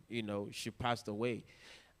when, she passed away.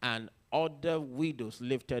 And other widows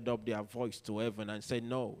lifted up their voice to heaven and said,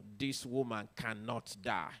 no, this woman cannot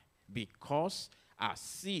die because her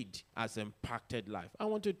seed has impacted life. I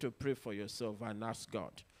want you to pray for yourself and ask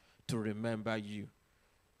God to remember you.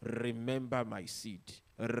 Remember my seed.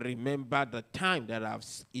 Remember the time that I've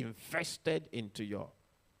invested into your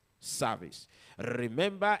service.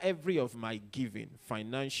 Remember every of my giving,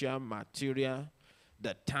 financial, material,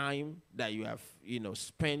 the time that you have,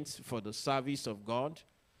 spent for the service of God,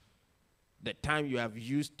 the time you have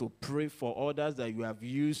used to pray for others, that you have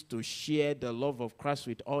used to share the love of Christ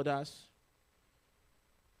with others.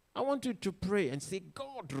 I want you to pray and say,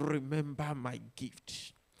 God, remember my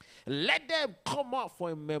gift. Let them come out for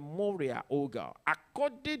a memorial, O God.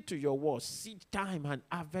 According to your word, seed time and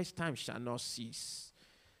harvest time shall not cease.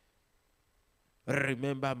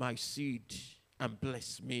 Remember my seed and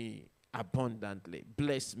bless me abundantly.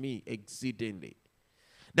 Bless me exceedingly,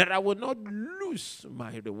 that I will not lose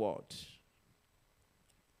my reward.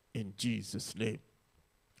 In Jesus' name,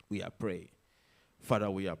 we are praying.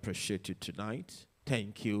 Father, we appreciate you tonight.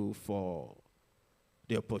 Thank you for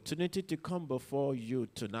the opportunity to come before you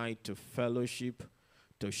tonight to fellowship,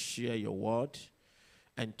 to share your word,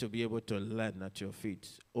 and to be able to learn at your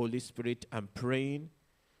feet. Holy Spirit, I'm praying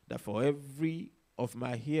that for every of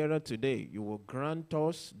my hearer today, you will grant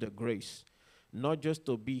us the grace, not just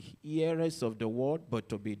to be hearers of the word, but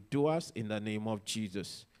to be doers in the name of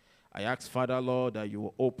Jesus. I ask, Father, Lord, that you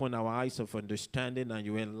will open our eyes of understanding and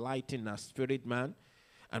you enlighten our spirit, man.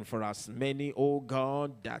 And for as many, oh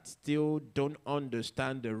God, that still don't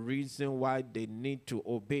understand the reason why they need to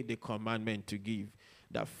obey the commandment to give,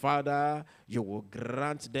 that, Father, you will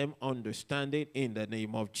grant them understanding in the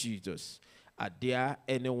name of Jesus. Are there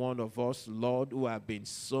any one of us, Lord, who have been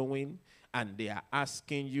sowing and they are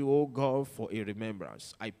asking you, oh God, for a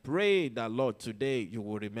remembrance? I pray that, Lord, today you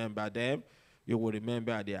will remember them. You will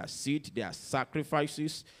remember their seed, their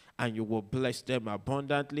sacrifices, and you will bless them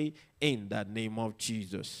abundantly in the name of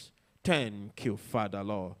Jesus. Thank you, Father,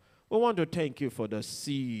 Lord. We want to thank you for the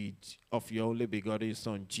seed of your only begotten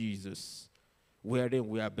Son, Jesus, wherein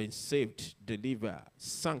we have been saved, delivered,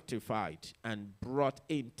 sanctified, and brought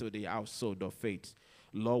into the household of faith.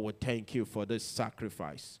 Lord, we thank you for this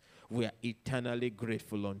sacrifice. We are eternally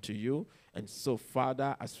grateful unto you. And so,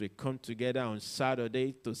 Father, as we come together on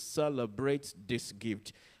Saturday to celebrate this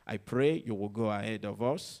gift, I pray you will go ahead of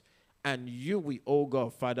us, and you will, oh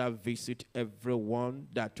God, Father, visit everyone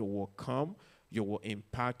that will come. You will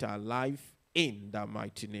impact our life in the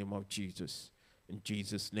mighty name of Jesus. In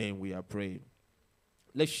Jesus' name we are praying.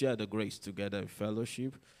 Let's share the grace together in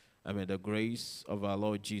fellowship. And may the grace of our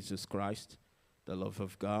Lord Jesus Christ, the love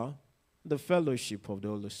of God, the fellowship of the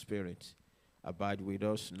Holy Spirit abide with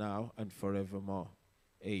us now and forevermore.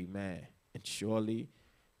 Amen. And surely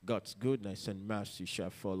God's goodness and mercy shall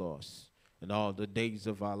follow us. And all the days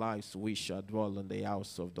of our lives we shall dwell in the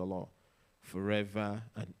house of the Lord forever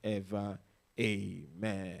and ever.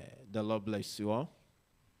 Amen. The Lord bless you all.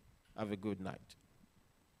 Have a good night.